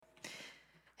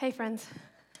Hey, friends.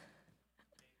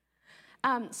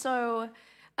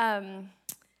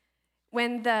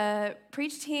 When the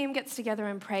preach team gets together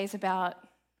and prays about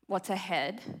what's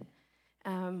ahead,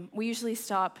 we usually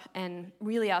stop and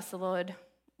really ask the Lord,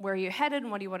 where are you headed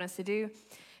and what do you want us to do?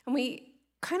 And we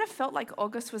kind of felt like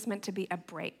August was meant to be a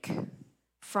break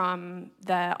from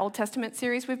the Old Testament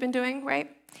series we've been doing,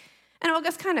 right? And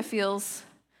August kind of feels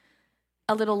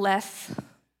a little less,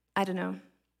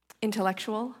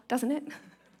 intellectual, doesn't it?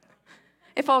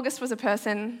 If August was a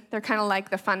person, they're kind of like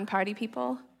the fun party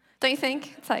people, don't you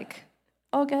think? It's like,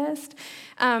 August.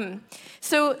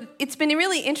 So it's been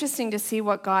really interesting to see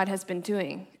what God has been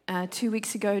doing. 2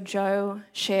 weeks ago, Jo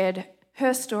shared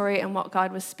her story and what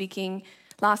God was speaking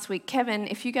last week. Kevin,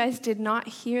 if you guys did not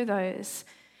hear those,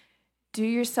 do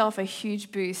yourself a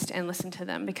huge boost and listen to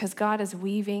them because God is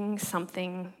weaving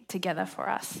something together for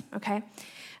us, okay?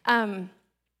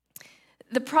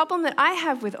 The problem that I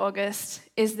have with August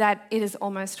is that it is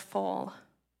almost fall.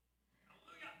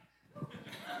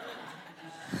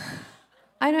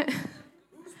 I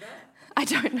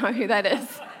don't know who that is.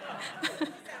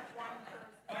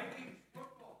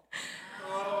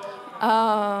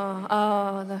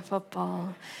 Oh, the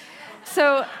football.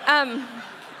 So,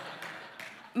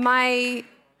 my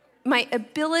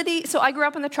ability, so I grew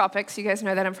up in the tropics, you guys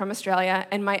know that I'm from Australia,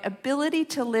 and my ability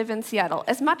to live in Seattle,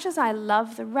 as much as I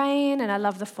love the rain and I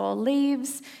love the fall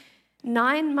leaves,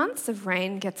 9 months of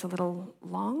rain gets a little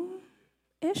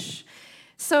long-ish.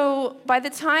 So by the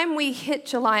time we hit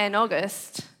July and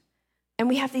August, and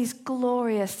we have these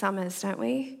glorious summers, don't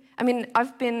we? I mean,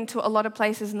 I've been to a lot of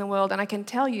places in the world, and I can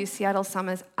tell you Seattle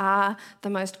summers are the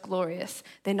most glorious.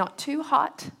 They're not too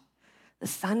hot. The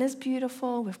sun is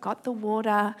beautiful. We've got the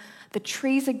water. The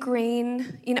trees are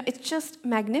green. You know, it's just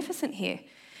magnificent here.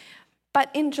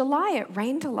 But in July, it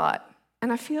rained a lot,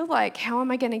 and I feel like, how am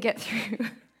I going to get through?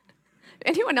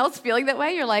 Anyone else feeling that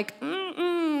way? You're like,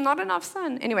 not enough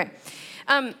sun. Anyway.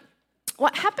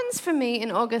 What happens for me in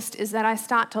August is that I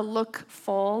start to look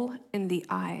fall in the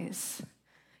eyes,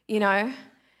 you know?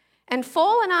 And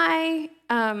fall and I,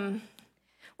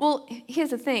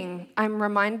 here's the thing. I'm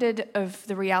reminded of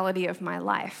the reality of my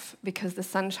life because the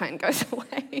sunshine goes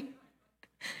away.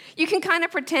 You can kind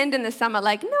of pretend in the summer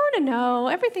like, no,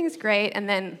 everything's great. And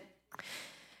then,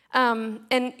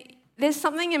 and there's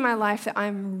something in my life that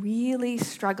I'm really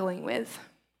struggling with.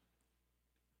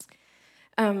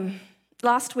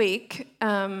 Last week,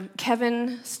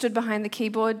 Kevin stood behind the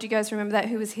keyboard. Do you guys remember that?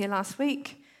 Who was here last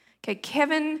week? Okay,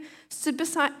 Kevin stood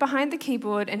behind the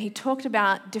keyboard and he talked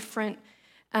about different,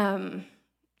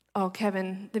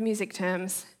 Kevin, the music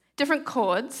terms, different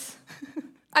chords.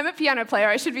 I'm a piano player.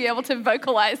 I should be able to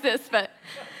vocalize this, but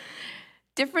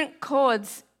different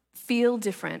chords feel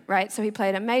different, right? So he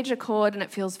played a major chord and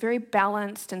it feels very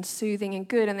balanced and soothing and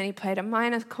good. And then he played a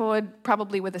minor chord,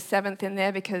 probably with a seventh in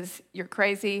there because you're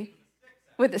crazy.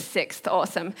 With a sixth,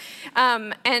 awesome.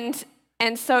 And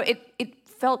so it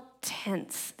felt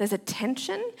tense. There's a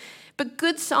tension, but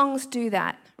good songs do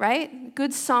that, right?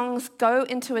 Good songs go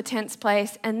into a tense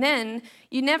place, and then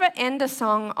you never end a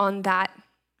song on that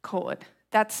chord.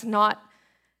 That's not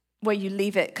where you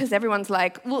leave it, because everyone's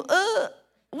like, well,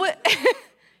 what?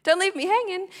 Don't leave me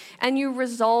hanging. And you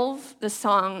resolve the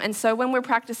song. And so when we're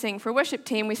practicing for worship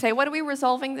team, we say, what are we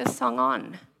resolving this song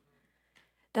on?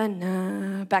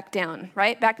 Back down,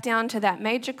 right? Back down to that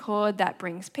major chord that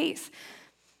brings peace.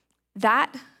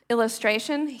 That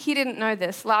illustration, he didn't know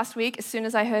this. Last week, as soon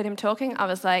as I heard him talking, I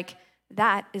was like,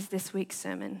 that is this week's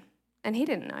sermon. And he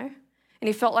didn't know. And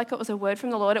he felt like it was a word from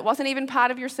the Lord. It wasn't even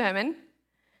part of your sermon.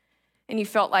 And you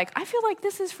felt like, I feel like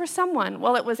this is for someone.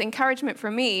 Well, it was encouragement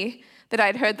for me that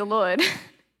I'd heard the Lord.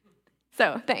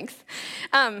 So, thanks.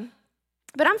 But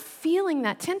I'm feeling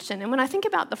that tension. And when I think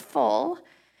about the fall,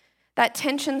 that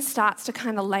tension starts to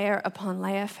kind of layer upon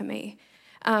layer for me.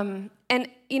 And,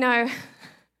 you know,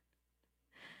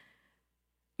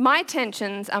 my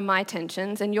tensions are my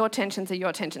tensions and your tensions are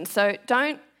your tensions. So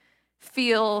don't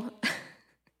feel,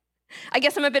 I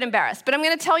guess I'm a bit embarrassed, but I'm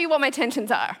going to tell you what my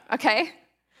tensions are, okay?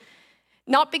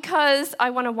 Not because I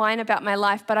want to whine about my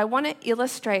life, but I want to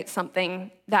illustrate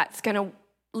something that's going to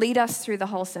lead us through the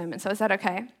whole sermon. So is that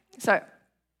okay? So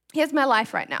here's my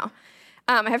life right now.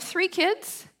 I have 3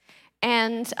 kids.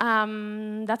 And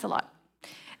that's a lot.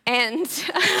 And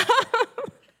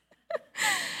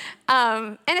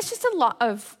and it's just a lot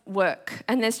of work.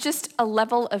 And there's just a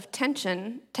level of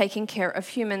tension taking care of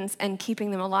humans and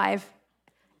keeping them alive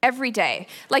every day.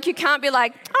 Like you can't be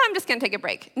like, I'm just going to take a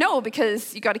break. No,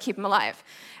 because you got to keep them alive.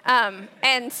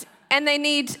 And they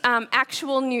need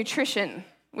actual nutrition,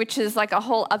 which is like a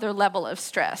whole other level of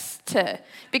stress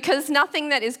because nothing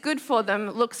that is good for them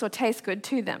looks or tastes good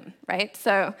to them, right?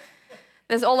 So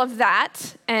there's all of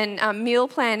that, and meal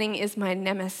planning is my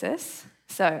nemesis.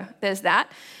 So there's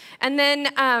that. And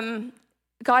then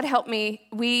God help me,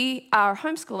 we are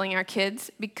homeschooling our kids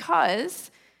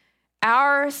because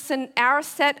our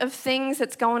set of things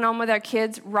that's going on with our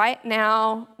kids right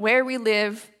now, where we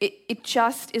live, it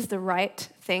just is the right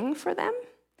thing for them.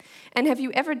 And have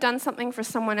you ever done something for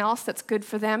someone else that's good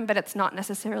for them, but it's not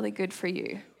necessarily good for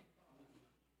you?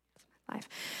 Life.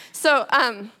 So,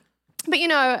 but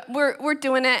we're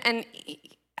doing it, and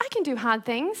I can do hard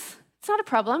things. It's not a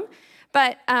problem.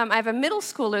 But I have a middle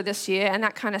schooler this year, and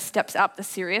that kind of steps up the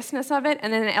seriousness of it,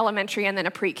 and then an elementary, and then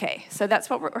a pre-K. So that's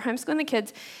what we're homeschooling the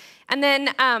kids. And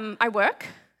then I work.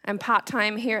 I'm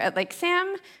part-time here at Lake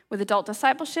Sam with adult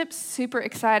discipleship. Super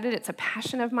excited. It's a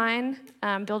passion of mine.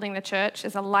 Building the church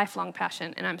is a lifelong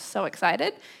passion, and I'm so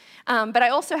excited. But I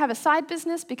also have a side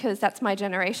business because that's my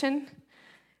generation.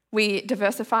 We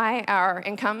diversify our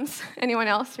incomes. Anyone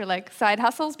else? You're like, side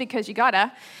hustles because you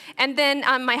gotta. And then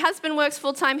my husband works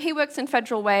full-time. He works in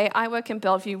Federal Way. I work in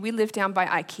Bellevue. We live down by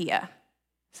IKEA.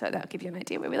 So that'll give you an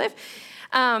idea where we live.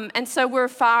 And so we're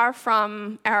far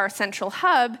from our central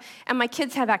hub. And my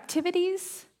kids have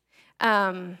activities.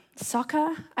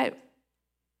 Soccer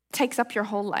takes up your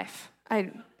whole life.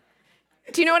 Do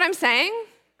you know what I'm saying?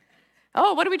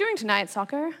 Oh, what are we doing tonight,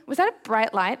 soccer? Was that a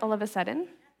bright light all of a sudden?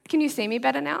 Can you see me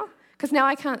better now? Because now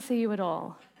I can't see you at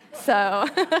all. So,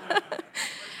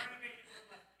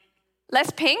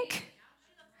 less pink?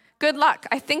 Good luck.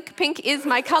 I think pink is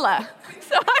my color.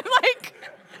 So I'm like,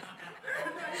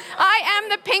 I am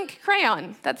the pink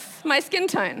crayon. That's my skin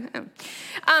tone.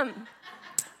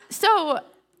 So,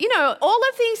 all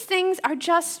of these things are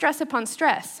just stress upon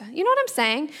stress. You know what I'm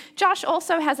saying? Josh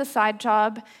also has a side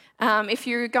job. If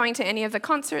you're going to any of the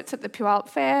concerts at the Puyallup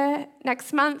Fair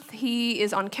next month, he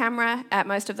is on camera at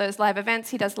most of those live events.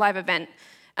 He does live event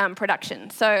production.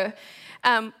 So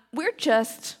we're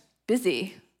just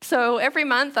busy. So every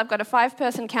month I've got a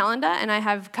 5-person calendar and I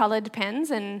have colored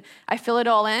pens and I fill it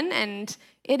all in, and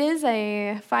it is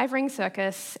a 5-ring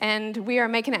circus, and we are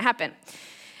making it happen.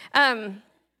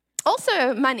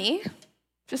 Also money,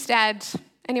 just add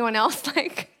anyone else,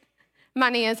 like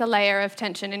money is a layer of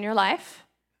tension in your life.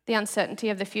 The uncertainty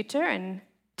of the future and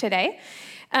today.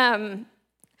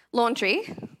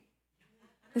 Laundry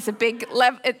is a big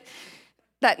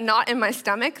that knot in my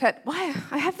stomach that, why,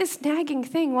 I have this nagging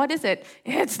thing. What is it?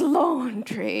 It's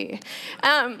laundry.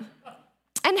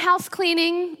 And house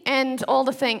cleaning and all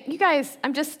the things. You guys,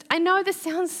 I know this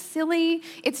sounds silly.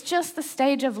 It's just the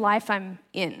stage of life I'm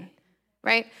in,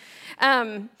 right?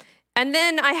 And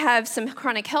then I have some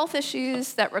chronic health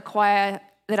issues that require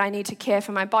that I need to care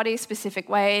for my body specific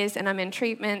ways, and I'm in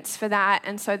treatments for that,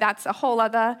 and so that's a whole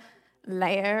other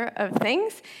layer of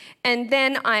things. And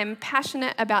then I'm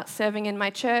passionate about serving in my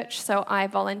church, so I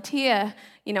volunteer.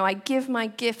 I give my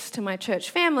gifts to my church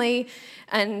family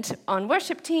and on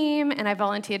worship team, and I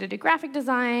volunteer to do graphic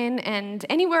design and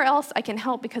anywhere else I can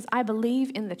help because I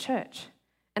believe in the church.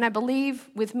 And I believe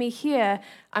with me here,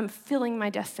 I'm filling my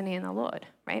destiny in the Lord,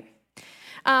 right?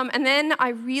 And then I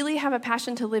really have a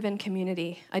passion to live in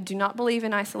community. I do not believe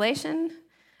in isolation.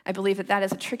 I believe that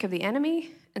is a trick of the enemy.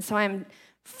 And so I'm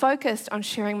focused on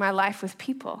sharing my life with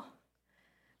people.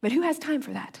 But who has time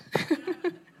for that?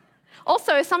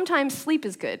 Also, sometimes sleep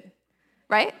is good,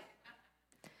 right?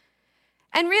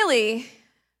 And really,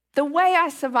 the way I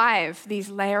survive these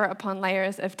layer upon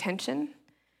layers of tension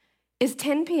is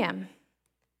 10 p.m.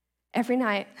 every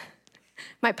night.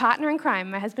 My partner in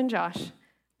crime, my husband Josh,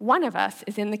 one of us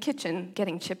is in the kitchen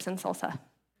getting chips and salsa.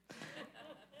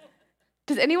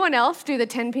 Does anyone else do the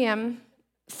 10 p.m.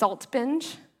 salt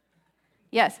binge?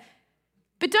 Yes.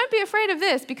 But don't be afraid of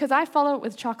this because I follow it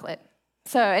with chocolate.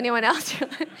 So anyone else? Does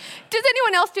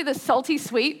anyone else do the salty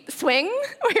sweet swing?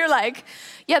 Where you're like,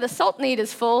 yeah, the salt need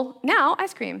is full. Now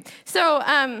ice cream. So,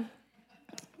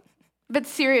 but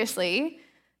seriously,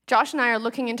 Josh and I are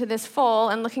looking into this fall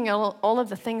and looking at all of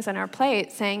the things on our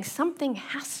plate saying something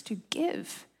has to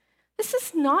give. This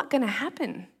is not going to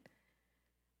happen.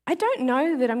 I don't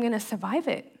know that I'm going to survive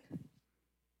it.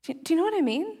 Do you know what I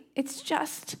mean? It's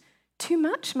just too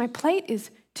much. My plate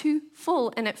is too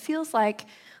full, and it feels like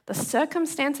the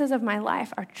circumstances of my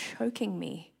life are choking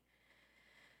me.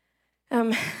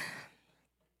 How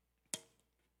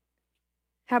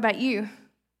about you?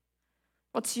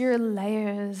 What's your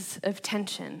layers of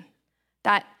tension?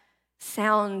 That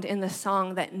sound in the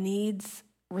song that needs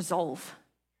resolve?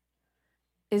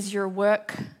 Is your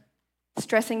work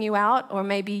stressing you out, or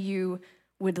maybe you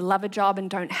would love a job and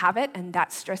don't have it, and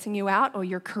that's stressing you out, or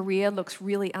your career looks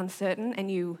really uncertain and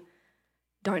you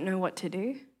don't know what to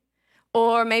do.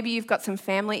 Or maybe you've got some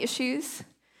family issues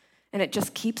and it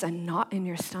just keeps a knot in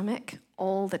your stomach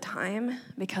all the time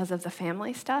because of the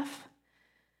family stuff.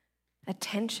 A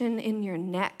tension in your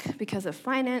neck because of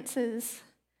finances.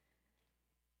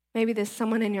 Maybe there's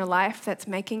someone in your life that's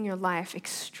making your life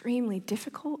extremely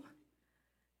difficult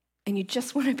and you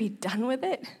just want to be done with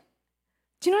it.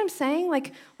 Do you know what I'm saying?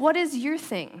 Like, what is your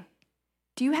thing?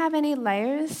 Do you have any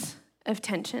layers of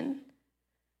tension?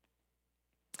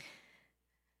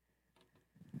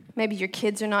 Maybe your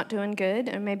kids are not doing good,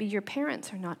 or maybe your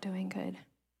parents are not doing good.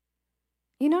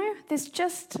 You know, there's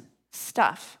just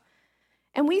stuff.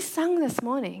 And we sung this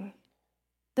morning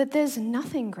that there's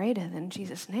nothing greater than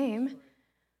Jesus' name,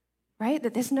 right?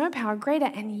 That there's no power greater,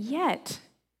 and yet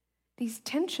these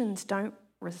tensions don't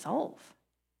resolve.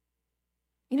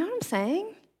 You know what I'm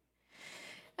saying?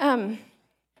 I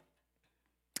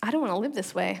don't want to live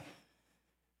this way,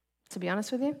 to be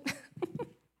honest with you.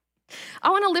 I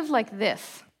want to live like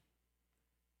this.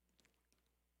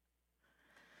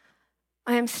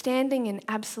 I am standing in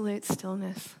absolute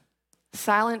stillness,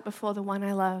 silent before the one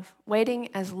I love, waiting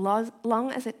as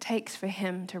long as it takes for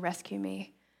him to rescue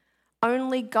me.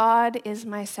 Only God is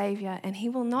my Savior, and he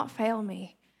will not fail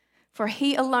me, for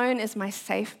he alone is my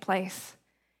safe place.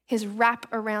 His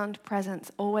wrap-around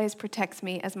presence always protects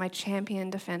me as my champion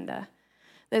defender.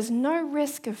 There's no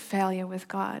risk of failure with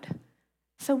God.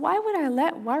 So why would I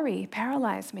let worry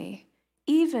paralyze me,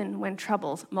 even when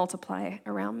troubles multiply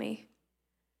around me?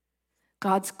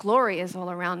 God's glory is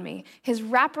all around me. His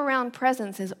wraparound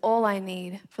presence is all I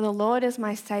need, for the Lord is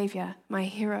my Savior, my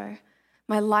hero,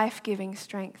 my life-giving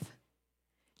strength.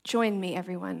 Join me,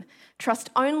 everyone. Trust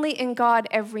only in God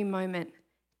every moment.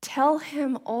 Tell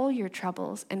him all your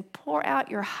troubles and pour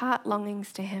out your heart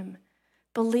longings to him.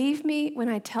 Believe me when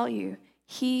I tell you,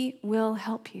 he will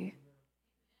help you.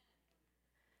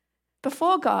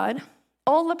 Before God,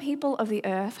 all the people of the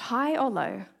earth, high or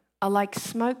low, are like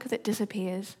smoke that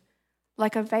disappears,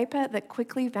 like a vapor that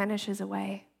quickly vanishes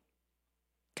away.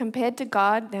 Compared to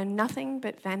God, they're nothing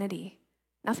but vanity,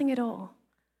 nothing at all.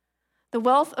 The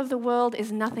wealth of the world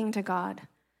is nothing to God.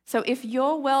 So if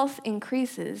your wealth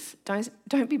increases,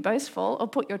 don't be boastful or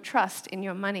put your trust in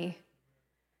your money.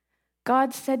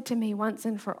 God said to me once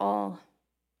and for all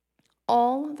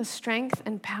the strength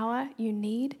and power you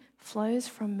need flows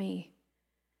from me.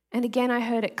 And again, I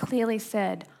heard it clearly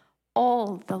said,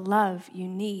 all the love you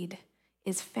need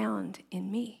is found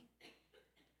in me.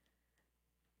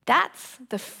 That's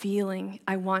the feeling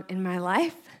I want in my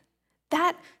life.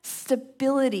 That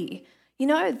stability,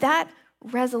 that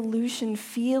resolution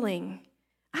feeling.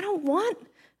 I don't want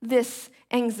this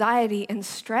anxiety and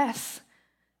stress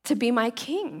to be my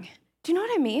king. Do you know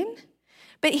what I mean?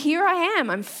 But here I am.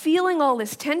 I'm feeling all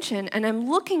this tension and I'm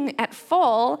looking at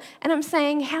fall and I'm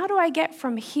saying, how do I get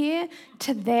from here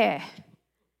to there?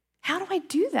 How do I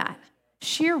do that?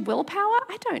 Sheer willpower?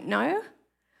 I don't know.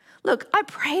 Look, I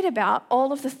prayed about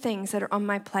all of the things that are on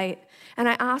my plate and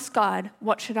I asked God,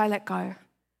 what should I let go?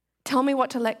 Tell me what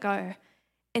to let go.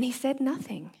 And he said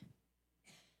nothing.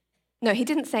 No, he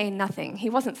didn't say nothing. He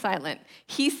wasn't silent.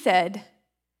 He said,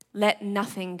 let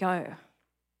nothing go.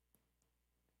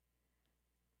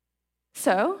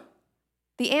 So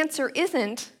the answer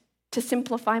isn't to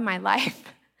simplify my life.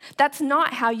 That's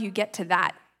not how you get to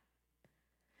that.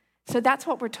 So that's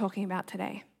what we're talking about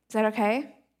today. Is that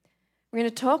okay? We're going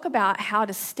to talk about how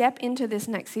to step into this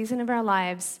next season of our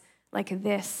lives like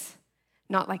this,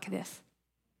 not like this.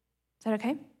 Is that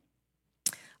okay?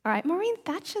 All right, Maureen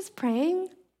Thatcher's praying.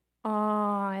 Oh,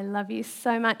 I love you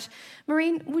so much.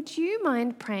 Maureen, would you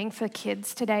mind praying for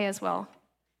kids today as well?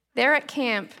 They're at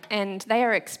camp and they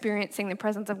are experiencing the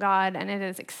presence of God and it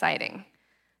is exciting.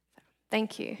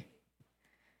 Thank you.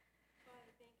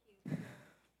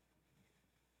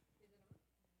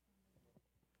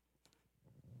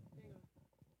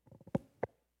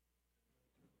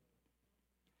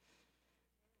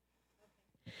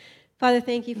 Father,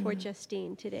 thank you for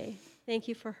Justine today. Thank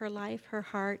you for her life, her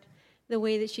heart, the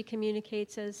way that she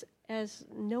communicates as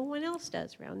no one else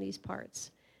does around these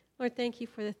parts. Lord, thank you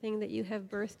for the thing that you have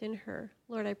birthed in her.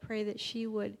 Lord, I pray that she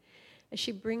would, as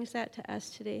she brings that to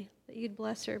us today, that you'd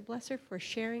bless her. Bless her for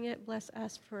sharing it. Bless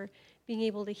us for being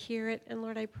able to hear it. And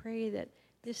Lord, I pray that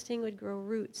this thing would grow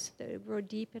roots, that it would grow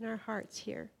deep in our hearts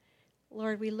here.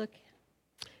 Lord, we look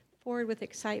forward with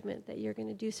excitement that you're going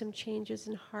to do some changes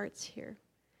in hearts here.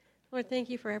 Lord, thank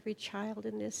you for every child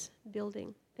in this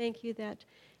building. Thank you that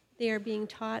they are being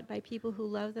taught by people who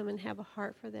love them and have a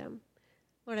heart for them.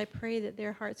 Lord, I pray that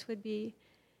their hearts would be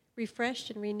refreshed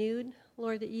and renewed.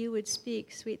 Lord, that you would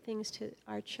speak sweet things to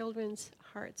our children's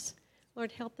hearts.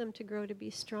 Lord, help them to grow to be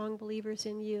strong believers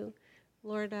in you.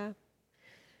 Lord, the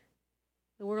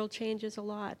world changes a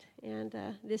lot, and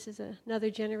this is another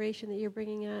generation that you're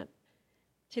bringing up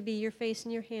to be your face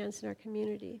and your hands in our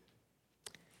community.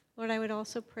 Lord, I would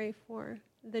also pray for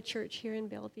the church here in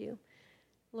Bellevue.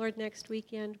 Lord, next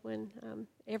weekend when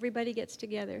everybody gets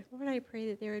together, Lord, I pray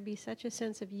that there would be such a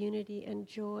sense of unity and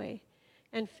joy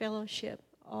and fellowship,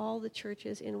 all the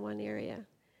churches in one area.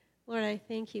 Lord, I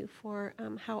thank you for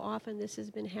how often this has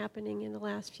been happening in the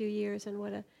last few years and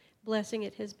what a blessing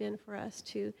it has been for us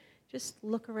to just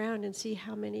look around and see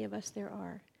how many of us there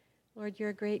are. Lord, you're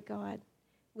a great God.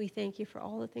 We thank you for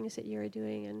all the things that you're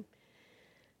doing. And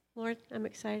Lord, I'm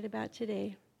excited about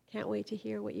today. Can't wait to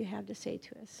hear what you have to say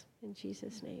to us. In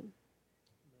Jesus' name.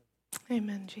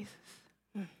 Amen, Jesus.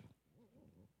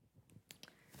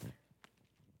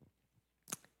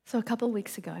 So a couple of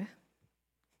weeks ago,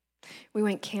 we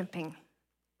went camping.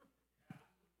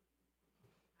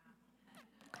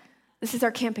 This is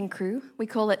our camping crew. We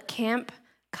call it Camp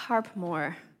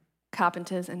Carpmore,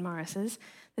 Carpenters and Morrises.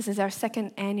 This is our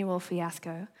second annual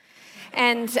fiasco.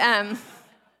 And so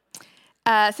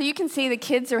you can see the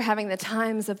kids are having the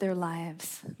times of their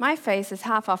lives. My face is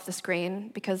half off the screen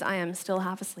because I am still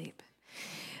half asleep.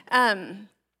 I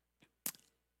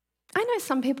know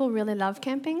some people really love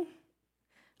camping.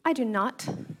 I do not.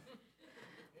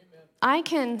 I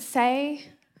can say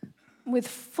with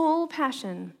full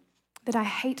passion that I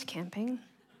hate camping.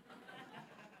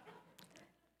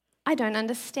 I don't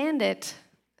understand it.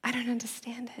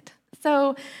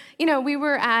 So, we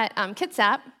were at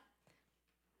Kitsap,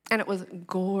 and it was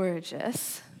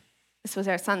gorgeous. This was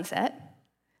our sunset.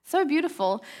 So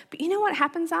beautiful. But you know what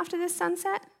happens after this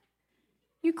sunset?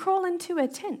 You crawl into a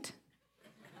tent.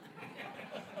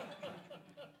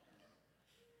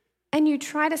 And you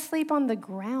try to sleep on the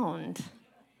ground.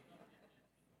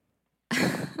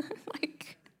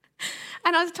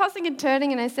 And I was tossing and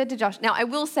turning, and I said to Josh, now I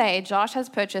will say, Josh has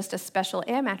purchased a special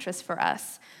air mattress for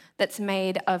us that's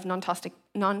made of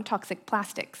non-toxic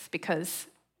plastics because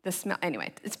the smell,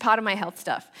 anyway, it's part of my health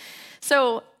stuff.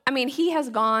 So, he has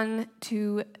gone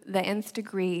to the nth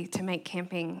degree to make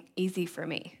camping easy for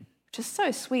me, which is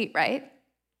so sweet, right?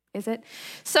 Is it?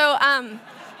 So,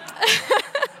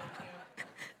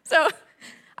 so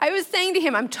I was saying to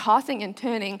him, I'm tossing and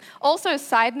turning. Also,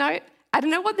 side note, I don't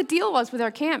know what the deal was with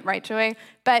our camp, right, Joy?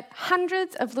 But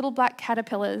hundreds of little black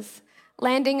caterpillars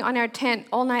landing on our tent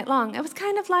all night long. It was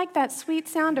kind of like that sweet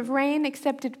sound of rain,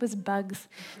 except it was bugs.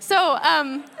 So,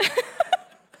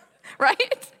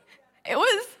 right? It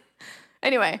was.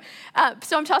 Anyway,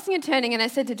 so I'm tossing and turning, and I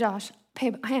said to Josh,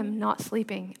 babe, I am not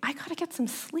sleeping. I got to get some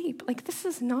sleep. This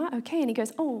is not okay. And he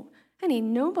goes, oh, honey,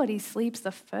 nobody sleeps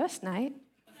the first night.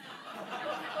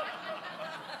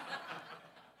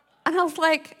 And I was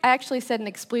like, I actually said an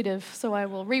expletive, so I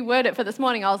will reword it for this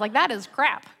morning. I was like, that is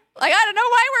crap. I don't know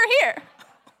why we're here.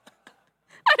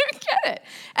 I don't get it.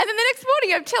 And then the next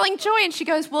morning I'm telling Joy, and she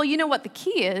goes, well, you know what the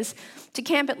key is? To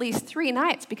camp at least 3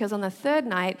 nights, because on the 3rd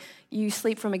night, you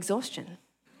sleep from exhaustion.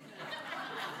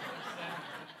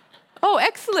 Oh,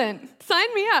 excellent.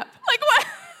 Sign me up. What?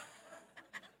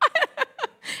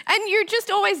 And you're just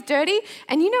always dirty.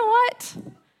 And you know what?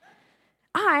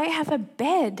 I have a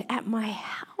bed at my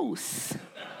house.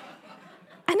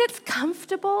 And it's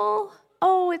comfortable.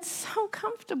 Oh, it's so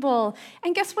comfortable.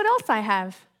 And guess what else I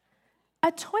have?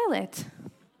 A toilet.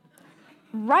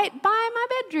 Right by my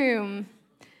bedroom.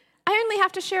 I only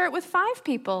have to share it with 5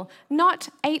 people, not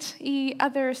 80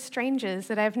 other strangers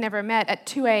that I've never met at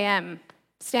 2 a.m.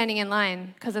 standing in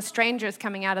line because a stranger is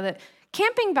coming out of the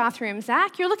camping bathroom.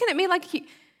 Zach, you're looking at me like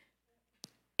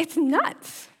it's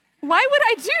nuts. Why would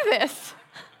I do this?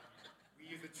 We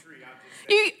use a tree.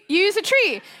 You use a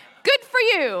tree. Good for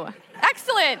you.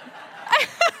 Excellent.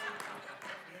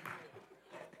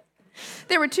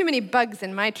 There were too many bugs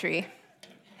in my tree.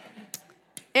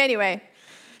 Anyway,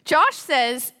 Josh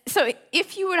says, so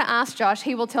if you were to ask Josh,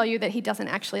 he will tell you that he doesn't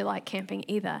actually like camping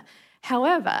either.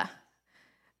 However,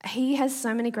 he has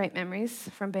so many great memories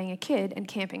from being a kid and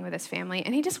camping with his family,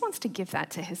 and he just wants to give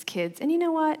that to his kids. And you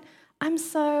know what? I'm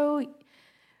so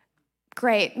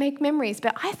great, make memories,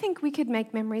 but I think we could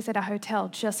make memories at a hotel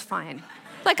just fine.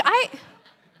 Do you know what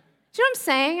I'm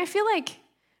saying? I feel like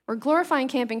we're glorifying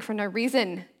camping for no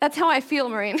reason. That's how I feel,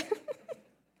 Maureen.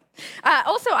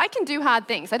 Also, I can do hard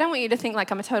things. I don't want you to think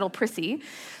like I'm a total prissy,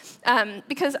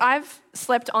 because I've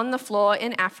slept on the floor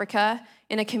in Africa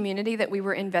in a community that we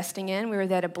were investing in. We were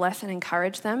there to bless and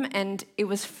encourage them, and it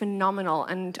was phenomenal.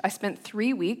 And I spent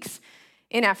 3 weeks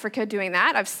in Africa doing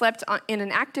that. I've slept in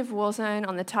an active war zone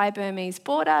on the Thai-Burmese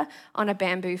border on a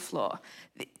bamboo floor.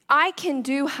 I can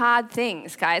do hard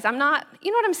things, guys. I'm not, you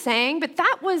know what I'm saying? But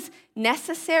that was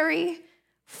necessary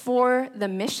for the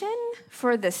mission,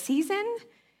 for the season.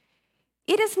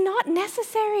 It is not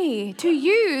necessary to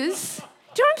use, do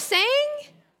you know what I'm saying?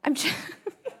 I'm just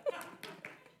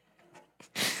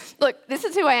Look, this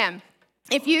is who I am.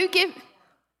 If you give,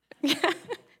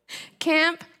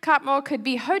 Camp Carpmore could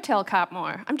be Hotel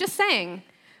Carpmore. I'm just saying.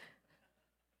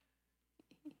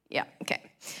 Yeah, okay.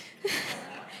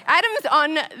 Adam's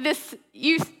on this,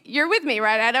 you're with me,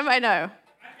 right, Adam? I know.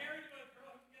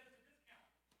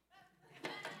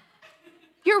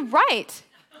 You're right.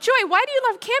 Joy, why do you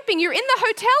love camping? You're in the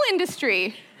hotel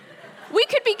industry. We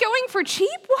could be going for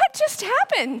cheap? What just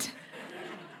happened?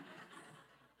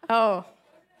 Oh,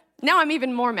 now I'm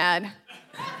even more mad.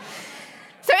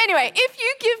 So anyway, if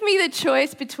you give me the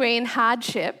choice between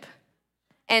hardship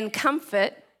and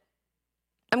comfort,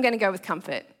 I'm going to go with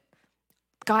comfort.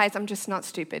 Guys, I'm just not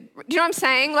stupid. Do you know what I'm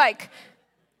saying? Like,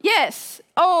 yes.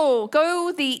 Oh,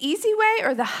 go the easy way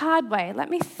or the hard way? Let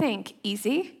me think.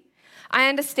 Easy. I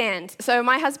understand. So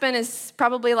my husband is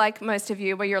probably like most of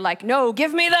you where you're like, no,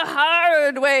 give me the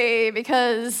hard way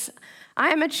because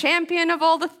I'm a champion of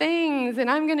all the things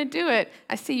and I'm going to do it.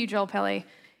 I see you, Joel Pelly.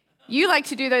 You like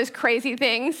to do those crazy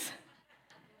things.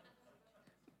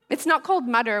 It's not called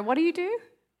mutter. What do you do?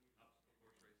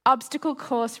 Obstacle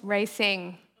course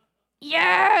racing.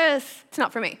 Yes! It's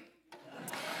not for me.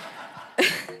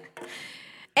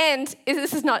 And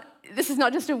this is not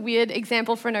just a weird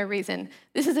example for no reason.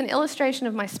 This is an illustration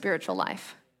of my spiritual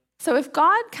life. So if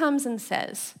God comes and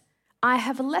says, I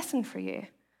have a lesson for you,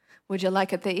 would you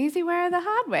like it the easy way or the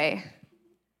hard way?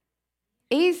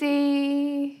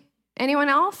 Easy. Anyone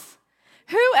else?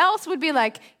 Who else would be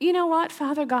like, you know what,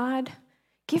 Father God,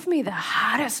 give me the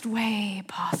hardest way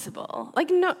possible?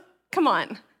 Like, no, come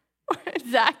on.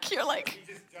 Zach, you're like,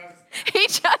 he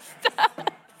just does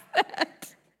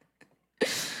that.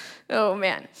 Oh,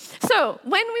 man. So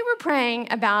when we were praying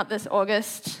about this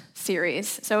August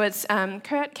series, so it's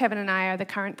Kurt, Kevin, and I are the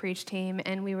current preach team,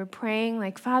 and we were praying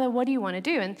like, Father, what do you want to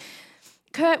do? And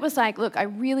Kurt was like, look, I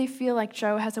really feel like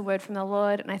Jo has a word from the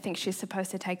Lord, and I think she's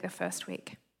supposed to take the first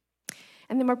week.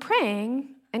 And then we're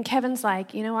praying, and Kevin's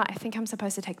like, you know what, I think I'm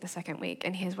supposed to take the second week,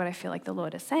 and here's what I feel like the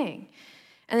Lord is saying.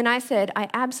 And then I said, I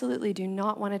absolutely do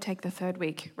not want to take the third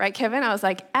week. Right, Kevin? I was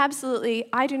like, absolutely,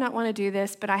 I do not want to do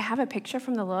this, but I have a picture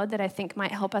from the Lord that I think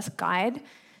might help us guide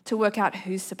to work out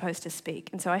who's supposed to speak.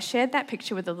 And so I shared that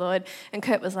picture with the Lord, and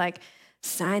Kurt was like,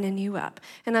 signing you up.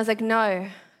 And I was like, no,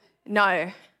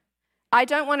 I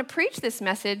don't want to preach this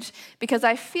message because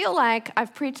I feel like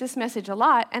I've preached this message a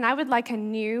lot, and I would like a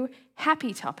new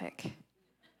happy topic.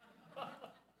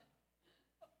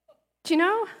 Do you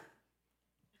know?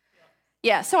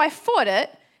 Yeah, so I fought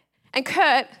it, and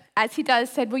Kurt, as he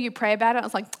does, said, will you pray about it? I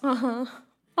was like,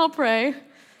 I'll pray.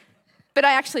 But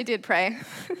I actually did pray.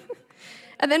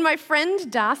 And then my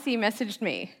friend Darcy messaged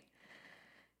me,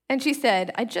 and she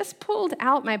said, I just pulled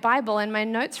out my Bible and my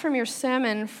notes from your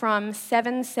sermon from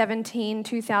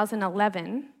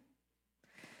 7/17/2011.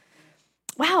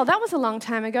 Wow, that was a long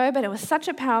time ago, but it was such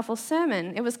a powerful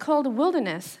sermon. It was called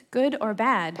Wilderness, Good or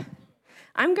Bad.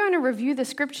 I'm going to review the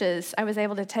scriptures I was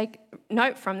able to take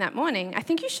note from that morning. I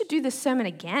think you should do this sermon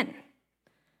again.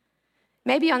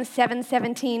 Maybe on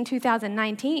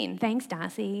 7/17/2019. Thanks,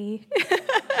 Darcy.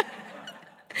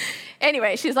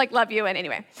 Anyway, she's like, love you. And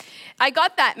anyway, I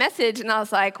got that message and I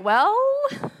was like, well,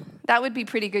 that would be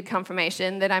pretty good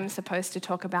confirmation that I'm supposed to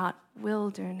talk about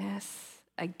wilderness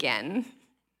again.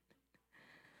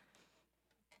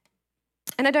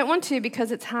 And I don't want to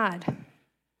because it's hard.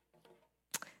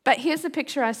 But here's the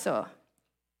picture I saw.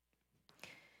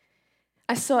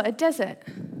 I saw a desert,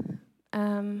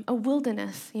 a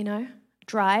wilderness, you know,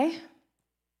 dry,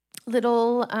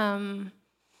 little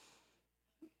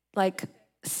like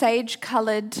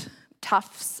sage-colored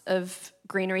tufts of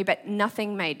greenery, but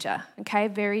nothing major, okay,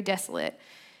 very desolate.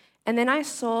 And then I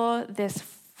saw this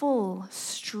full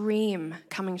stream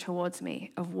coming towards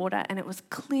me of water, and it was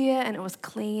clear, and it was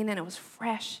clean, and it was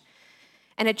fresh.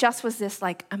 And it just was this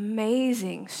like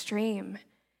amazing stream.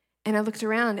 And I looked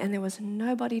around and there was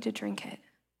nobody to drink it.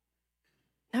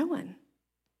 No one.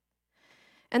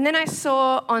 And then I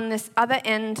saw on this other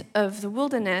end of the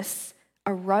wilderness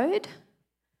a road,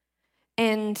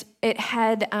 and it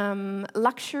had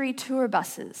luxury tour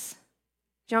buses.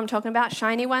 Do you know what I'm talking about?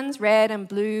 Shiny ones, red and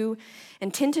blue,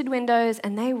 and tinted windows,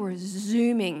 and they were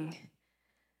zooming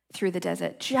through the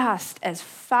desert just as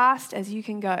fast as you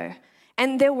can go.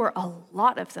 And there were a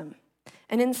lot of them.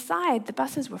 And inside, the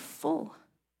buses were full.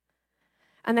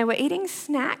 And they were eating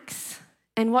snacks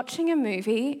and watching a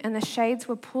movie, and the shades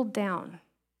were pulled down.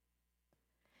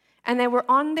 And they were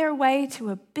on their way to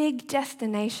a big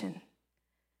destination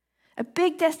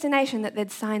that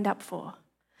they'd signed up for.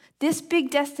 This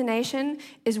big destination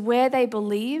is where they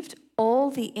believed all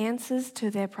the answers to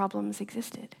their problems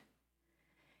existed.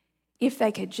 If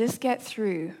they could just get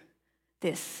through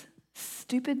this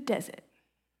stupid desert.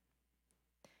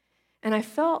 And I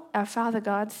felt our Father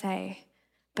God say,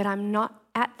 but I'm not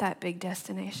at that big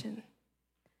destination.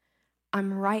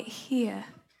 I'm right here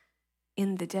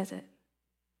in the desert.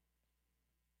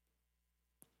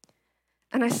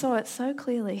 And I saw it so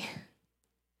clearly.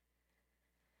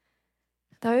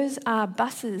 Those are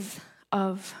buses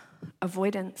of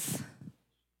avoidance.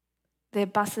 They're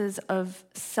buses of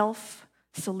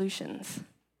self-solutions,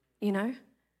 you know?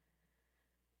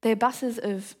 They're buses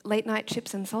of late-night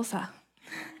chips and salsa.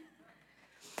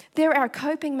 They're our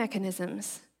coping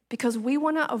mechanisms because we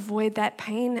want to avoid that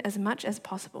pain as much as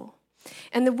possible.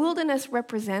 And the wilderness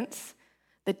represents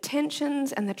the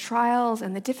tensions and the trials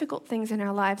and the difficult things in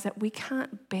our lives that we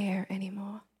can't bear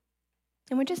anymore.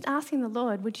 And we're just asking the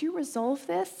Lord, would you resolve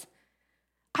this?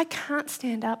 I can't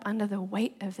stand up under the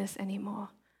weight of this anymore.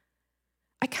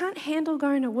 I can't handle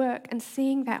going to work and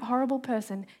seeing that horrible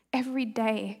person every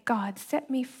day. God, set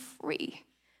me free.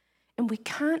 And we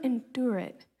can't endure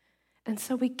it. And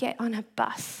so we get on a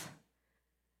bus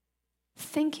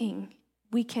thinking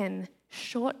we can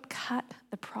shortcut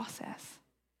the process.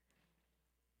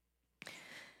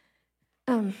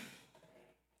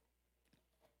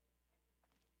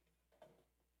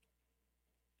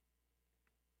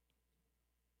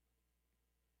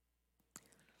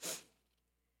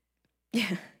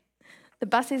 Yeah, the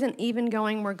bus isn't even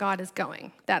going where God is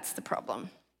going. That's the problem.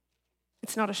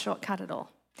 It's not a shortcut at all.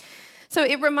 So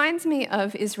it reminds me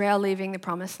of Israel leaving the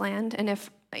promised land. And if,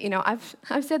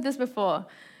 I've said this before,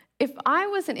 if I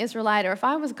was an Israelite or if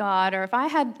I was God or if I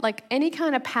had like any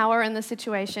kind of power in the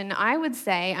situation, I would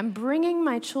say, I'm bringing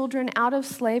my children out of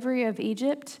slavery of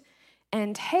Egypt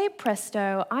and hey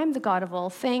presto, I'm the God of all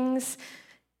things.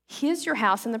 Here's your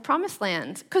house in the promised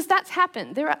land. Because that's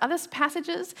happened. There are other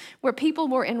passages where people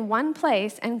were in one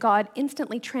place and God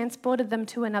instantly transported them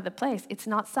to another place. It's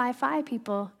not sci-fi,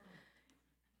 people.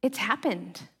 It's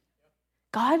happened.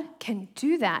 God can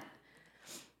do that.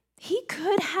 He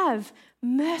could have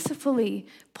mercifully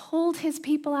pulled his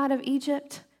people out of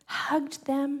Egypt, hugged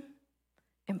them,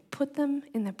 and put them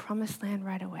in the promised land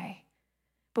right away.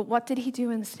 But what did he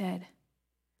do instead?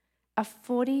 A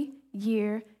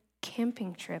 40-year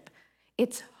camping trip.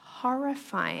 It's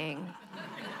horrifying.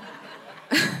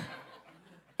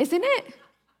 Isn't it?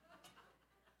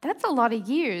 That's a lot of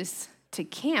years to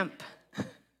camp.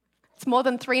 It's more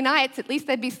than 3 nights. At least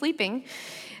they'd be sleeping.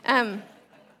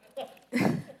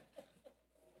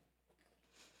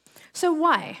 So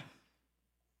why?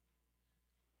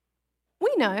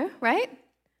 We know, right?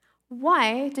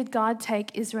 Why did God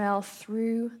take Israel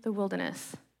through the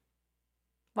wilderness?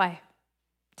 Why?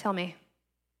 Tell me.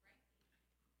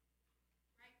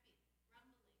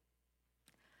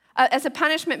 As a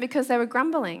punishment because they were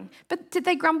grumbling. But did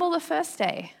they grumble the first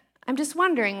day? I'm just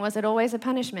wondering, was it always a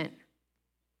punishment?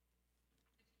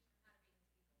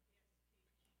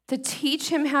 To teach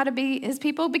him how to be his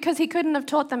people because he couldn't have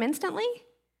taught them instantly?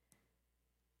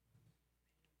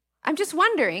 I'm just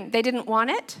wondering, they didn't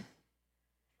want it?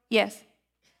 Yes.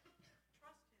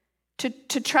 To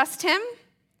trust him?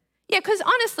 Yeah, because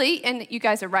honestly, and you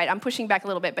guys are right, I'm pushing back a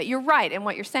little bit, but you're right in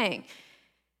what you're saying.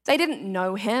 They didn't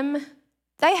know him.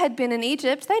 They had been in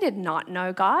Egypt. They did not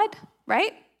know God,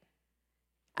 right?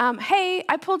 Hey,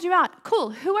 I pulled you out.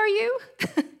 Cool, who are you?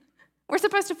 We're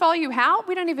supposed to follow you how?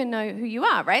 We don't even know who you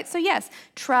are, right? So yes,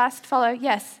 trust, follow,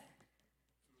 yes.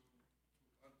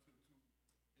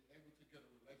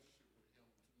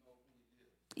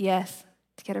 Yes,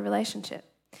 to get a relationship.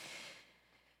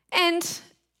 And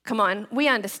come on, we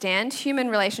understand human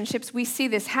relationships. We see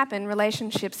this happen.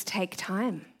 Relationships take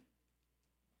time.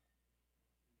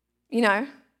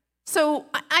 So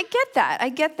I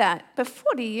get that. But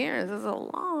 40 years is a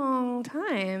long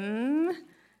time.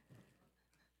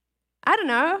 I don't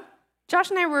know. Josh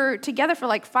and I were together for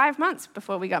like 5 months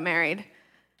before we got married.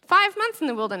 5 months in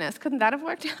the wilderness. Couldn't that have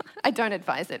worked out? I don't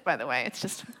advise it, by the way. It's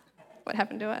just what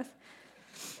happened to us.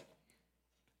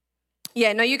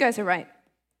 Yeah, no, you guys are right.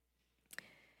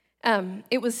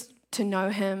 It was to know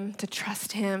him, to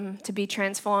trust him, to be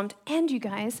transformed. And you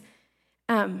guys,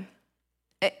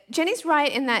 Jenny's right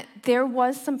in that there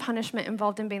was some punishment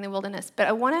involved in being in the wilderness, but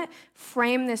I want to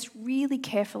frame this really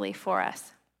carefully for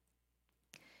us.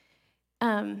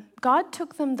 God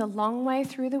took them the long way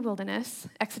through the wilderness.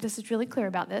 Exodus is really clear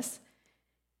about this.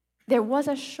 There was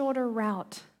a shorter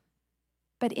route,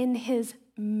 but in his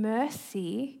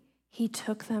mercy, he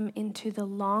took them into the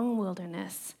long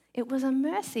wilderness. It was a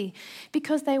mercy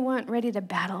because they weren't ready to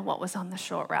battle what was on the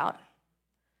short route.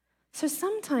 So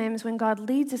sometimes when God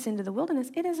leads us into the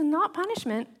wilderness, it is not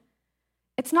punishment.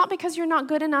 It's not because you're not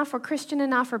good enough or Christian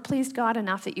enough or pleased God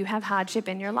enough that you have hardship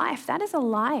in your life. That is a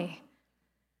lie.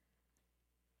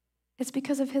 It's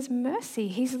because of his mercy.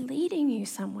 He's leading you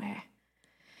somewhere.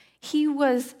 He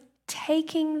was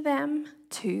taking them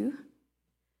to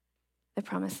the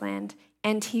promised land,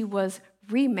 and he was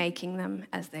remaking them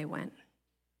as they went.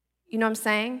 You know what I'm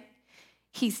saying?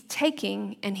 He's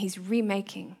taking and he's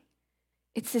remaking.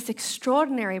 It's this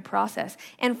extraordinary process.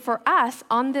 And for us,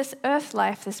 on this earth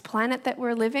life, this planet that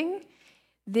we're living,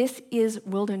 this is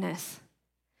wilderness.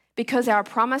 Because our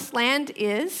promised land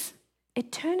is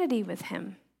eternity with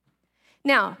him.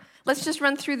 Now, let's just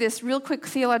run through this real quick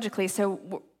theologically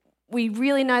so we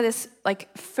really know this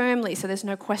like firmly so there's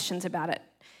no questions about it.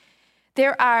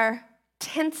 There are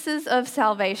tenses of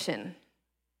salvation.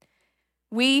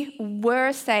 We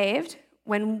were saved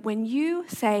when you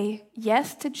say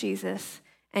yes to Jesus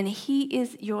and he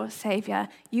is your Savior,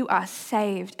 you are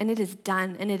saved and it is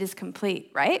done and it is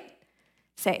complete, right?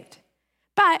 Saved.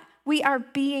 But we are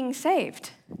being saved.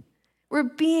 We're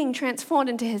being transformed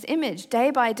into his image.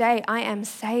 Day by day, I am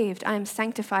saved. I am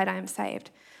sanctified. I am saved.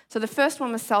 So the first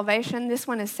one was salvation. This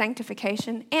one is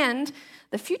sanctification. And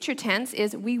the future tense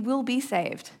is we will be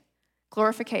saved.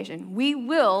 Glorification. We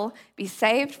will be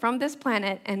saved from this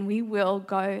planet and we will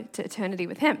go to eternity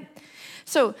with him.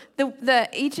 So the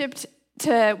Egypt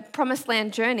to promised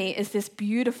land journey is this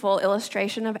beautiful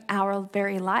illustration of our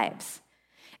very lives.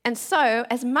 And so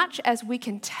as much as we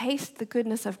can taste the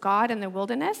goodness of God in the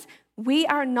wilderness, we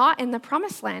are not in the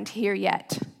promised land here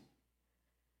yet.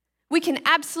 We can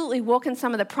absolutely walk in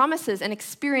some of the promises and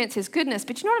experience his goodness,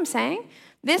 but you know what I'm saying?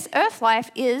 This earth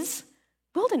life is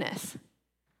wilderness.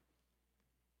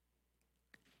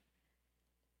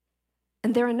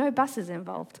 And there are no buses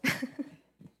involved.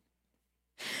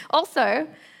 Also,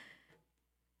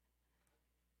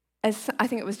 as I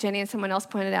think it was Jenny and someone else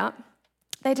pointed out,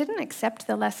 they didn't accept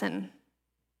the lesson.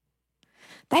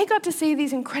 They got to see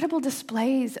these incredible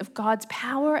displays of God's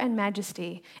power and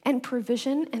majesty and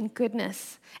provision and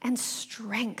goodness and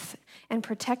strength and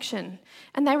protection.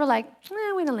 And they were like,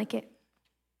 we don't like it.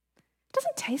 It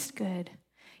doesn't taste good.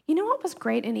 You know what was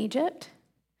great in Egypt?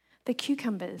 The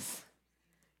cucumbers.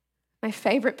 My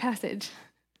favorite passage.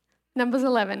 Numbers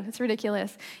 11. It's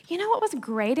ridiculous. You know what was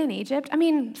great in Egypt? I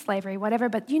mean, slavery, whatever,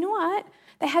 but you know what?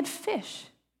 They had fish.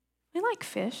 We like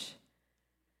fish.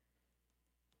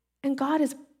 And God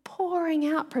is pouring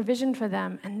out provision for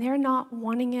them, and they're not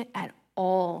wanting it at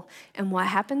all. And what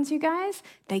happens, you guys?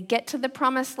 They get to the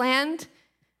promised land.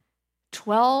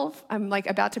 12, I'm like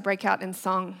about to break out in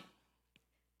song.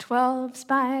 12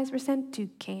 spies were sent to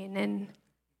Canaan.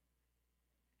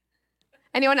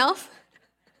 Anyone else?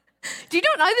 Do you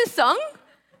not know this song?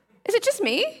 Is it just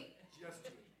me?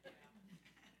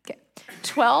 Okay.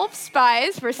 12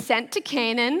 spies were sent to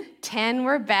Canaan, 10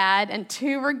 were bad, and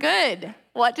 2 were good.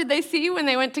 What did they see when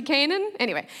they went to Canaan?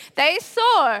 Anyway, they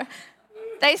saw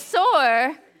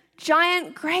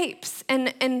giant grapes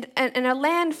and a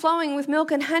land flowing with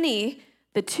milk and honey.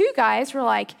 The 2 guys were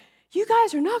like, you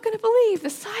guys are not going to believe the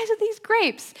size of these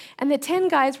grapes. And the 10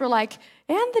 guys were like,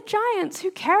 and the giants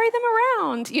who carry them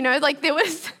around. You know, like there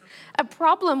was a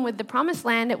problem with the promised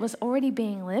land. It was already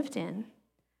being lived in.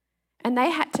 And they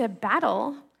had to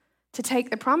battle to take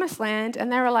the promised land. And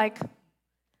they were like,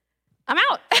 I'm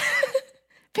out.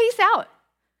 Peace out.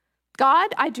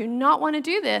 God, I do not want to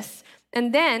do this.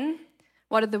 And then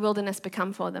what did the wilderness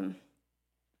become for them?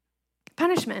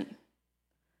 Punishment.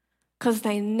 Because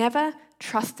they never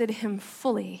trusted him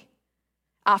fully.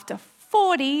 After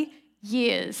 40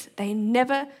 years, they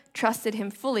never trusted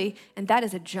him fully. And that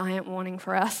is a giant warning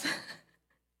for us.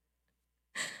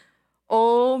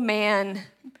 Oh man,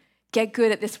 get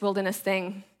good at this wilderness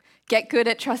thing. Get good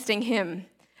at trusting him.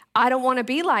 I don't want to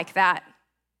be like that.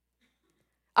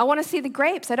 I want to see the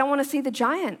grapes. I don't want to see the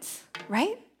giants,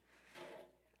 right?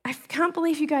 I can't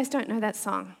believe you guys don't know that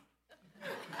song.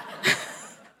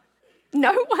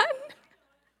 No one?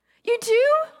 You do?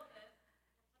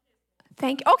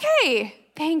 Okay,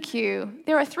 thank you.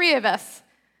 There are 3 of us.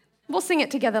 We'll sing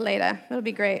it together later. It'll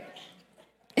be great.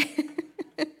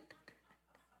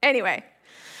 Anyway,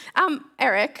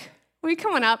 Eric, will you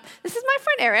come on up? This is my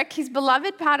friend Eric. He's a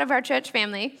beloved part of our church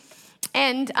family.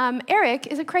 And Eric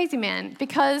is a crazy man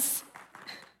because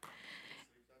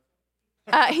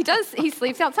he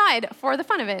sleeps outside for the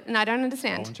fun of it, and I don't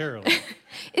understand. Voluntarily.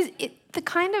 Is it the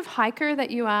kind of hiker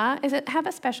that you are, is it have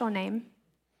a special name?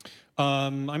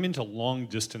 I'm into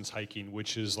long-distance hiking,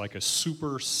 which is like a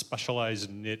super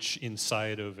specialized niche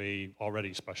inside of a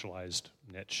already specialized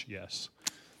niche, yes.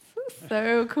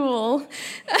 So cool.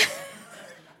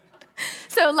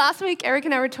 So last week, Eric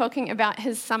and I were talking about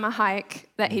his summer hike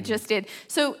that he just did.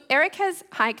 So Eric has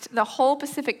hiked the whole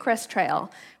Pacific Crest Trail,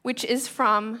 which is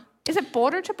is it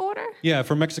border to border? Yeah,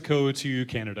 from Mexico to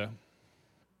Canada.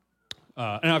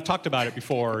 And I've talked about it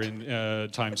before in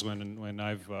times when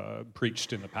I've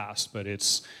preached in the past, but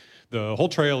the whole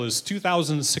trail is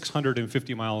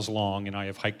 2,650 miles long, and I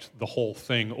have hiked the whole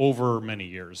thing over many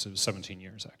years. It was 17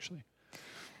 years, actually.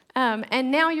 And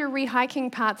now you're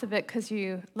rehiking parts of it because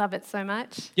you love it so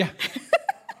much. Yeah.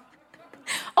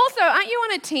 Also, aren't you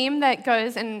on a team that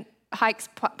goes and hikes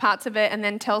parts of it and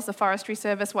then tells the Forestry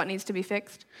Service what needs to be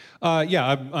fixed?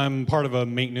 Yeah, I'm part of a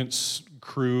maintenance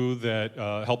crew that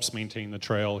helps maintain the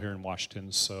trail here in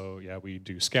Washington. So yeah, we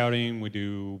do scouting, we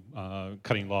do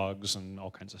cutting logs and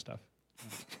all kinds of stuff.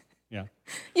 Yeah.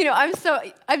 You know, I'm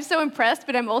so impressed,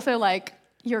 but I'm also like,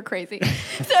 you're crazy.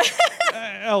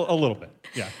 A little bit,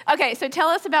 yeah. Okay, so tell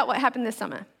us about what happened this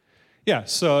summer. Yeah,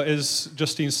 so as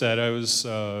Justine said, I was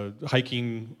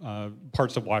hiking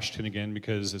parts of Washington again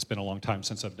because it's been a long time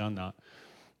since I've done that.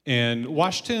 And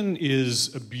Washington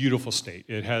is a beautiful state.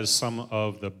 It has some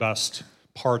of the best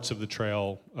parts of the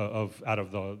trail out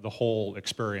of the whole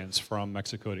experience from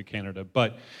Mexico to Canada.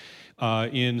 But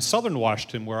in southern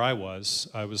Washington, where I was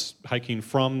hiking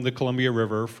from the Columbia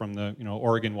River, from the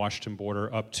Oregon-Washington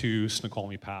border up to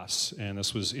Snoqualmie Pass, and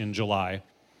this was in July.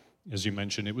 As you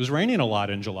mentioned, it was raining a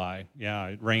lot in July. Yeah,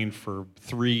 it rained for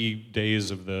 3 days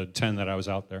of the 10 that I was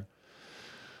out there.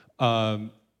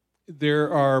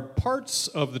 There are parts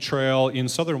of the trail in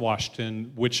southern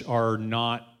Washington which are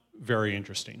not very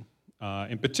interesting.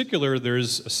 In particular,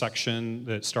 there's a section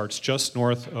that starts just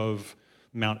north of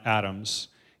Mount Adams,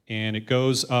 and it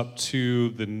goes up to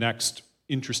the next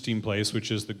interesting place,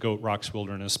 which is the Goat Rocks